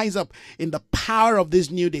can rise up in the power of this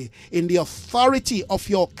new day, in the authority of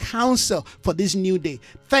your counsel for this new day.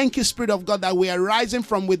 Thank you, Spirit of God, that we are rising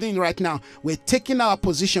from within right now. We're taking our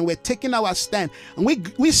position. We're taking our stand. And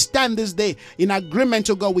we stand this day in agreement,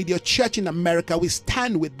 oh God, with your church in America. We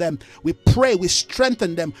stand with them. We pray. We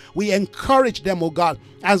strengthen them. We encourage them, oh God.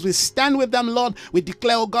 As we stand with them, Lord, we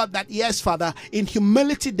declare, oh God, that yes, Father, in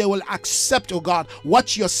humility they will accept, oh God,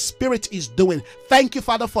 what your Spirit is doing. Thank you,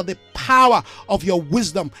 Father, for the power of your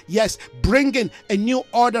wisdom. Yes, bringing a new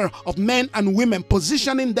order of men and women,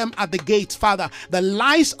 positioning them at the gates, Father. The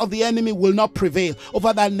lies of the enemy will not prevail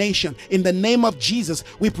over that nation. In the name of Jesus,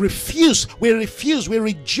 we refuse, we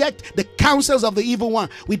reject the counsels of the evil one.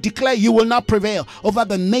 We declare you will not prevail over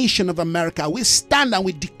the nation of America. We stand and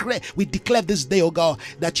we declare this day, oh God,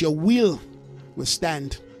 that your will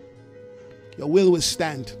stand. Your will will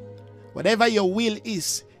stand. Whatever your will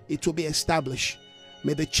is, it will be established.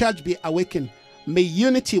 May the church be awakened. May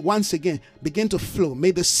unity once again begin to flow. May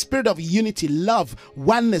the spirit of unity, love,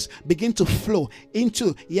 oneness begin to flow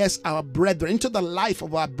into, yes, our brethren, into the life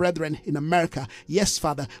of our brethren in America. Yes,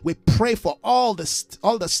 Father, we pray for all the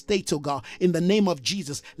states, oh God, in the name of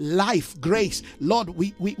Jesus. Life, grace, Lord,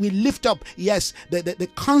 we lift up, yes, the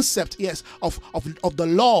concept, yes, of the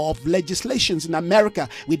law, of legislations in America.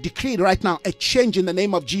 We decree right now a change in the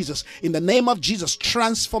name of Jesus. In the name of Jesus,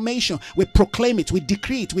 transformation. We proclaim it, we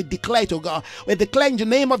decree it, we declare it, oh God. We declare in the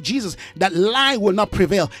name of Jesus that lie will not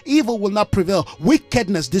prevail, evil will not prevail,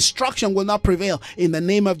 wickedness, destruction will not prevail. In the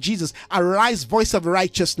name of Jesus, arise, voice of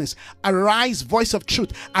righteousness, arise, voice of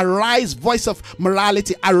truth, arise, voice of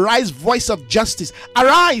morality, arise, voice of justice,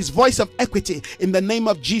 arise, voice of equity. In the name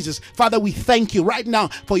of Jesus, Father, we thank you right now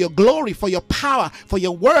for your glory, for your power, for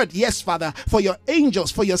your word. Yes, Father, for your angels,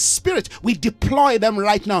 for your spirit. We deploy them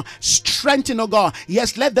right now. strengthened, oh God.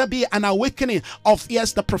 Yes, let there be an awakening of,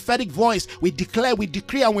 yes, the prophetic voice. We declare, we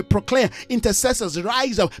decree, and we proclaim. Intercessors,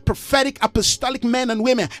 rise up. Prophetic, apostolic men and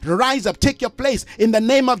women, rise up. Take your place in the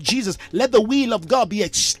name of Jesus. Let the will of God be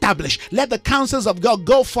established. Let the counsels of God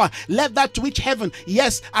go forth. Let that which heaven,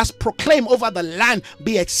 yes, has proclaimed over the land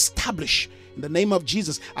be established. In the name of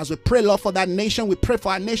Jesus, as we pray, Lord, for that nation, we pray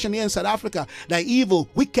for our nation here in South Africa, that evil,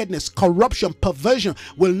 wickedness, corruption, perversion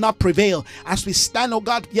will not prevail. As we stand, oh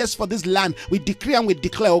God, yes, for this land, we decree and we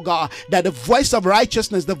declare, oh God, that the voice of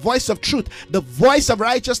righteousness, the voice of truth, the voice of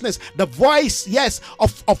righteousness, the voice, yes,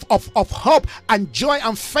 of hope and joy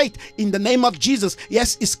and faith in the name of Jesus,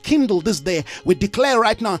 yes, is kindled this day. We declare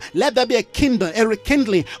right now, let there be a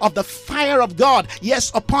rekindling of the fire of God,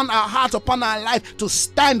 yes, upon our heart, upon our life, to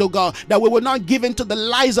stand, oh God, that we will not give in to the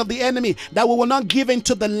lies of the enemy, that we will not give in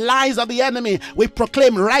to the lies of the enemy. We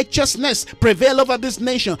proclaim righteousness prevail over this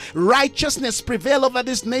nation. Righteousness prevail over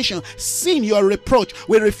this nation. Sin your reproach.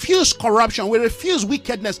 We refuse corruption. We refuse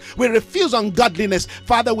wickedness. We refuse ungodliness.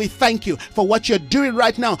 Father, we thank you for what you're doing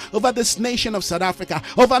right now over this nation of South Africa,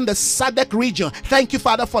 over in the SADC region. Thank you,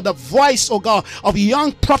 Father, for the voice, oh God, of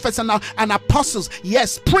young prophets and apostles.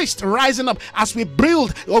 Yes, priests rising up as we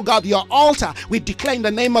build, oh God, your altar. We declare in the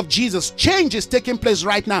name of Jesus, change is taking place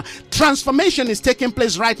right now. Transformation is taking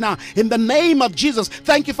place right now in the name of Jesus.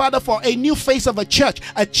 Thank you, Father, for a new face of a church,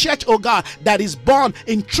 oh God, that is born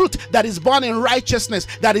in truth, that is born in righteousness,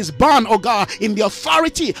 that is born, oh God, in the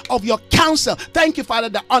authority of your counsel. Thank you, Father,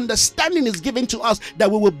 the understanding is given to us that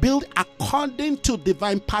we will build according to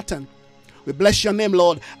divine pattern. We bless your name,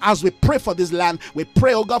 Lord, as we pray for this land. We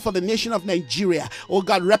pray, oh God, for the nation of Nigeria, oh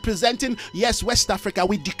God, representing, yes, West Africa.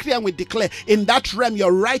 We decree and we declare in that realm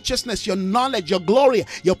your righteousness, your knowledge, your glory,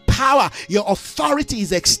 your power, your authority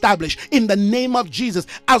is established in the name of Jesus.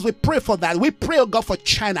 As we pray for that, we pray, oh God, for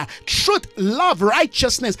China. Truth, love,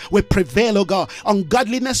 righteousness will prevail, oh God.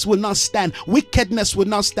 Ungodliness will not stand. Wickedness will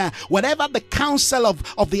not stand. Whatever the counsel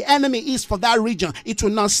of the enemy is for that region, it will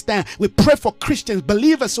not stand. We pray for Christians,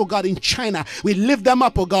 believers, oh God, in China. We lift them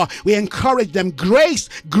up, oh God. We encourage them. Grace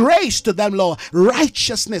to them, Lord.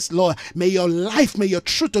 Righteousness, Lord. May your life, may your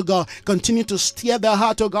truth, oh God, continue to steer their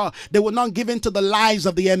heart, oh God. They will not give in to the lies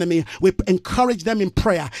of the enemy. We encourage them in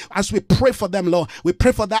prayer. As we pray for them, Lord, we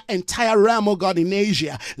pray for that entire realm, oh God, in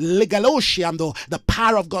Asia. Legaloshiando, the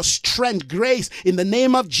power of God, strength, grace, in the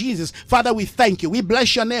name of Jesus. Father, we thank you. We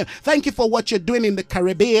bless your name. Thank you for what you're doing in the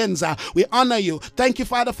Caribbean. We honor you. Thank you,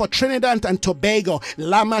 Father, for Trinidad and Tobago.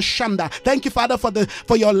 Lama Shanda. Thank you, Father,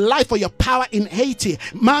 for your life, for your power in Haiti.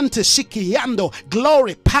 Mante Sikiando,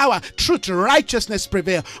 glory, power, truth, righteousness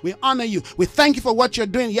prevail. We honor you. We thank you for what you're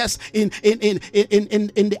doing. Yes, in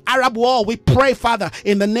the Arab world, we pray, Father,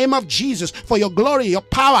 in the name of Jesus, for your glory, your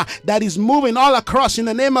power that is moving all across. In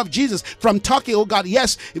the name of Jesus, from Turkey, oh God,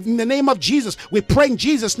 yes, in the name of Jesus, we pray in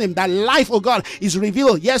Jesus' name that life, oh God, is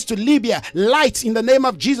revealed. Yes, to Libya, light in the name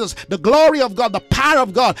of Jesus, the glory of God, the power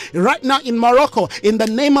of God, right now in Morocco, in the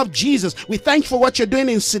name of Jesus. We thank you for what you're doing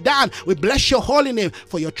in Sudan. We bless your holy name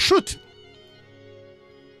for your truth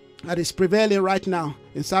that is prevailing right now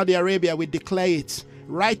in Saudi Arabia. We declare it.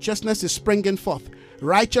 Righteousness is springing forth.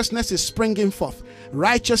 Righteousness is springing forth.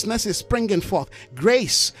 Righteousness is springing forth.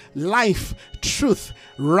 Grace, life, truth,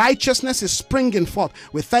 righteousness is springing forth.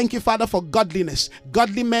 We thank you, Father, for godliness,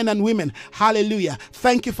 godly men and women. Hallelujah.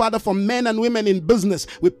 Thank you, Father, for men and women in business.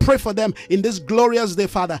 We pray for them in this glorious day,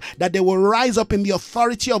 Father, that they will rise up in the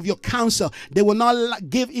authority of your counsel. They will not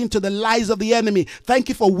give in to the lies of the enemy. Thank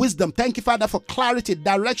you for wisdom. Thank you, Father, for clarity,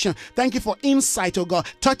 direction. Thank you for insight, oh God.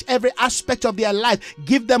 Touch every aspect of their life.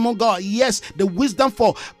 Give them, oh God, yes, the wisdom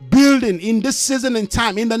for building in this season and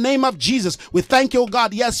time. In the name of Jesus, we thank you, oh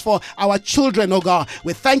God, yes, for our children, oh God.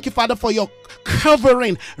 We thank you, Father, for your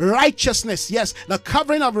covering righteousness. Yes, the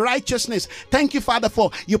covering of righteousness. Thank you, Father,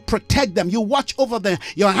 for you protect them. You watch over them.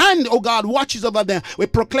 Your hand, oh God, watches over them. We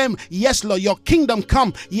proclaim, yes, Lord, your kingdom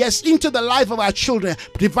come, yes, into the life of our children.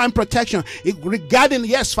 Divine protection regarding,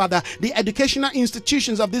 yes, Father, the educational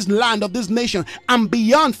institutions of this land, of this nation, and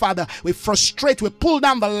beyond, Father. We frustrate, we pull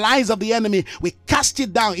down the lies of the enemy. We cast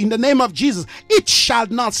it down in the name of Jesus. It shall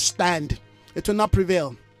not stand. It will not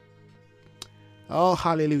prevail. Oh,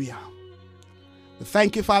 hallelujah.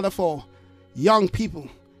 Thank you, Father, for young people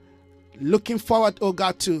looking forward, oh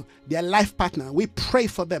God, to their life partner. We pray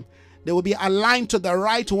for them They will be aligned to the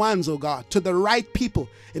right ones, oh God, to the right people.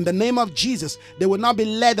 In the name of Jesus, they will not be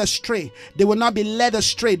led astray. They will not be led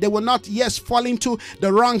astray. They will not, yes, fall into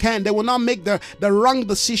the wrong hand. They will not make the wrong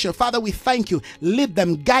decision. Father, we thank you. Lead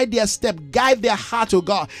them, guide their step, guide their heart, oh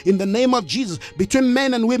God. In the name of Jesus, between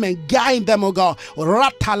men and women, guide them, oh God.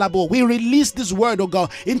 Ratalabo. We release this word, oh God,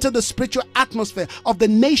 into the spiritual atmosphere of the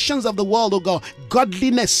nations of the world, oh God.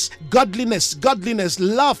 Godliness, godliness, godliness,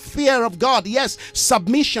 love, fear of God, yes,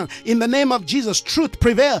 submission. In the name of Jesus, truth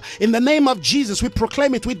prevail. In the name of Jesus, we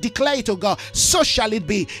proclaim it, we declare it, oh God. So shall it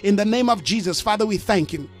be. In the name of Jesus, Father, we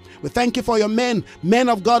thank you. We thank you for your men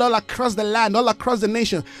of God all across the land, all across the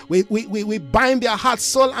nation. We bind their heart,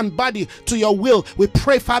 soul, and body to your will. We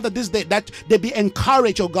pray, Father, this day that they be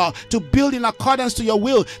encouraged, oh God, to build in accordance to your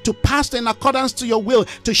will, to pastor in accordance to your will,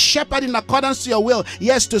 to shepherd in accordance to your will.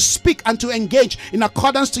 Yes, to speak and to engage in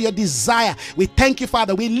accordance to your desire. We thank you,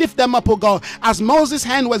 Father. We lift them up, oh God. As Moses'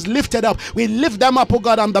 hand was lifted up, we lift them up, oh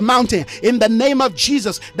God, on the mountain in the name of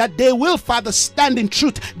Jesus, that they will, Father, stand in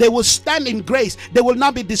truth. They will stand in grace. They will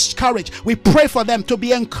not be discouraged. We pray for them to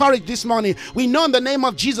be encouraged this morning. We know in the name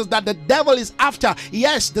of Jesus that the devil is after,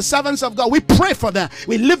 yes, the servants of God. We pray for them.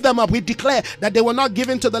 We lift them up. We declare that they will not give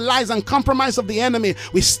in to the lies and compromise of the enemy.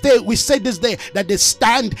 We say this day that they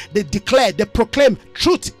stand, they declare, they proclaim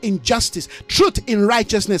truth in justice, truth in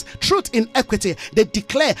righteousness, truth in equity. They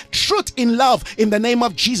declare truth in love in the name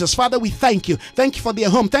of Jesus. Father, we thank you. Thank you for their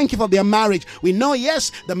home. Thank you for their marriage. We know,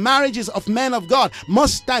 yes, the marriages of men of God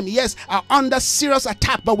most time, yes, are under serious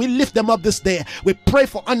attack, but we lift them up this day. We pray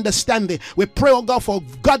for understanding. We pray, oh God, for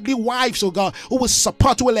godly wives, oh God, who will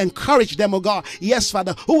support, who will encourage them, oh God. Yes,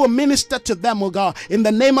 Father, who will minister to them, oh God, in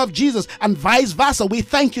the name of Jesus, and vice versa. We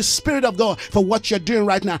thank you, Spirit of God, for what you're doing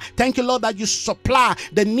right now. Thank you, Lord, that you supply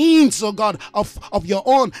the needs, oh God, of your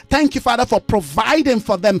own. Thank you, Father, for providing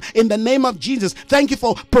for them in the name of Jesus. Thank you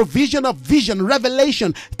for provision of vision,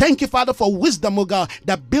 revelation. Thank you, Father, for wisdom, oh God,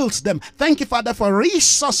 that builds them. Thank you, Father, for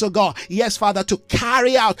resource, oh God. Yes, Father, to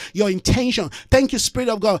carry out your intention. Thank you, Spirit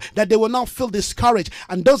of God, that they will not feel discouraged.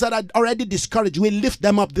 And those that are already discouraged, we lift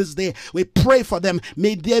them up this day. We pray for them.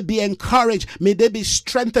 May they be encouraged. May they be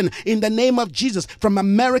strengthened in the name of Jesus. From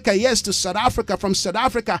America, yes, to South Africa, from South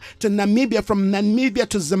Africa to Namibia, from Namibia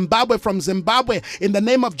to Zimbabwe, from Zimbabwe, in the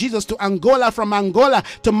name of Jesus, to Angola, from Angola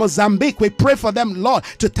to Mozambique. We pray for them, Lord,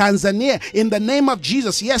 to Tanzania, in the name of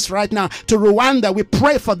Jesus. Yes, right now, to Rwanda, we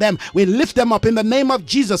pray for them. We lift them up in the name of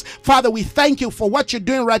Jesus. Father, we thank you for what you're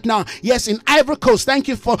doing right now. Yes, in Ivory Coast, thank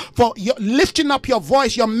you for your lifting up your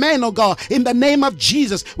voice, your men, oh God, in the name of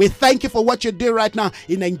Jesus. We thank you for what you're doing right now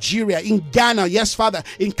in Nigeria, in Ghana, yes, Father,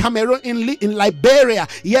 in Cameroon, in Liberia,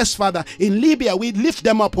 yes, Father, in Libya, we lift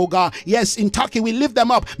them up, oh God. Yes, in Turkey, we lift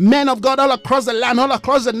them up. Men of God all across the land, all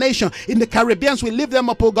across the nation. In the Caribbean, we lift them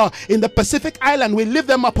up, oh God. In the Pacific Island, we lift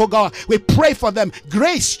them up, oh God. We pray for them.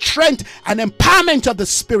 Grace, strength, and empowerment of the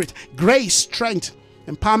Spirit. Grace, strength,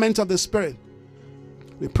 empowerment of the Spirit.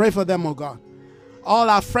 We pray for them, oh God. All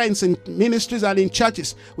our friends in ministries and in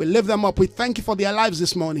churches, we lift them up. We thank you for their lives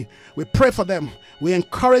this morning. We pray for them. We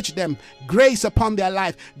encourage them. Grace upon their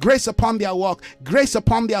life, grace upon their walk, grace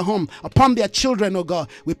upon their home, upon their children, oh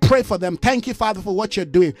God. We pray for them. Thank you, Father, for what you're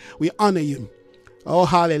doing. We honor you. Oh,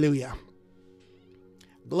 hallelujah.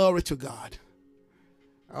 Glory to God.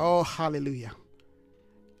 Oh, hallelujah.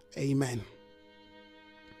 Amen.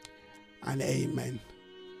 And amen.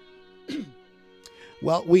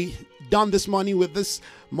 Well, we done this morning with this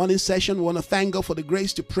morning session. We want to thank God for the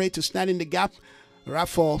grace to pray, to stand in the gap, right,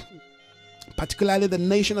 for particularly the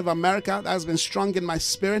nation of America. That has been strong in my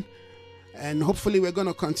spirit. And hopefully we're going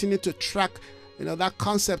to continue to track, that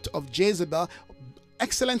concept of Jezebel.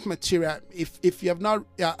 Excellent material. If you have not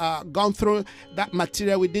gone through that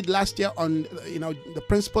material we did last year on the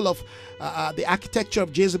principle of the architecture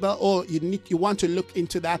of Jezebel, or you want to look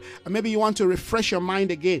into that, or maybe you want to refresh your mind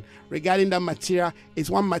again regarding that material, it's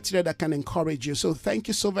one material that can encourage you. So thank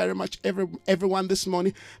you so very much, everyone this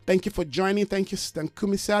morning. Thank you for joining. Thank you, Sister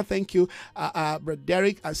Kumisa. Thank you, Brother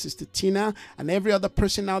Derek, Sister Tina, and every other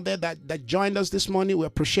person out there that joined us this morning. We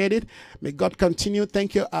appreciate it. May God continue.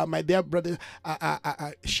 Thank you, my dear brother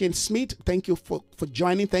Shane Smith. Thank you for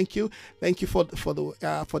joining. Thank you for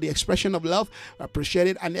the expression of love. I appreciate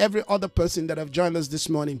it. And every other person that have joined us this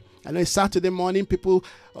morning. I know it's Saturday morning. People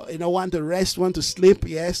want to rest, want to sleep.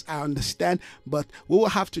 Yes, I understand, but we will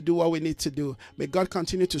have to do what we need to do. May God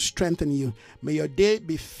continue to strengthen you. May your day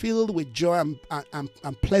be filled with joy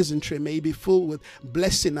and pleasantry. May you be filled with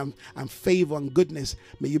blessing and favor and goodness.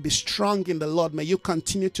 May you be strong in the Lord. May you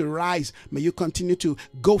continue to rise. May you continue to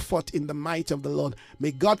go forth in the might of the Lord.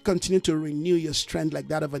 May God continue to renew your strength like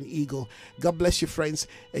that of an eagle. God bless you, friends.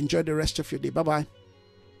 Enjoy the rest of your day. Bye-bye.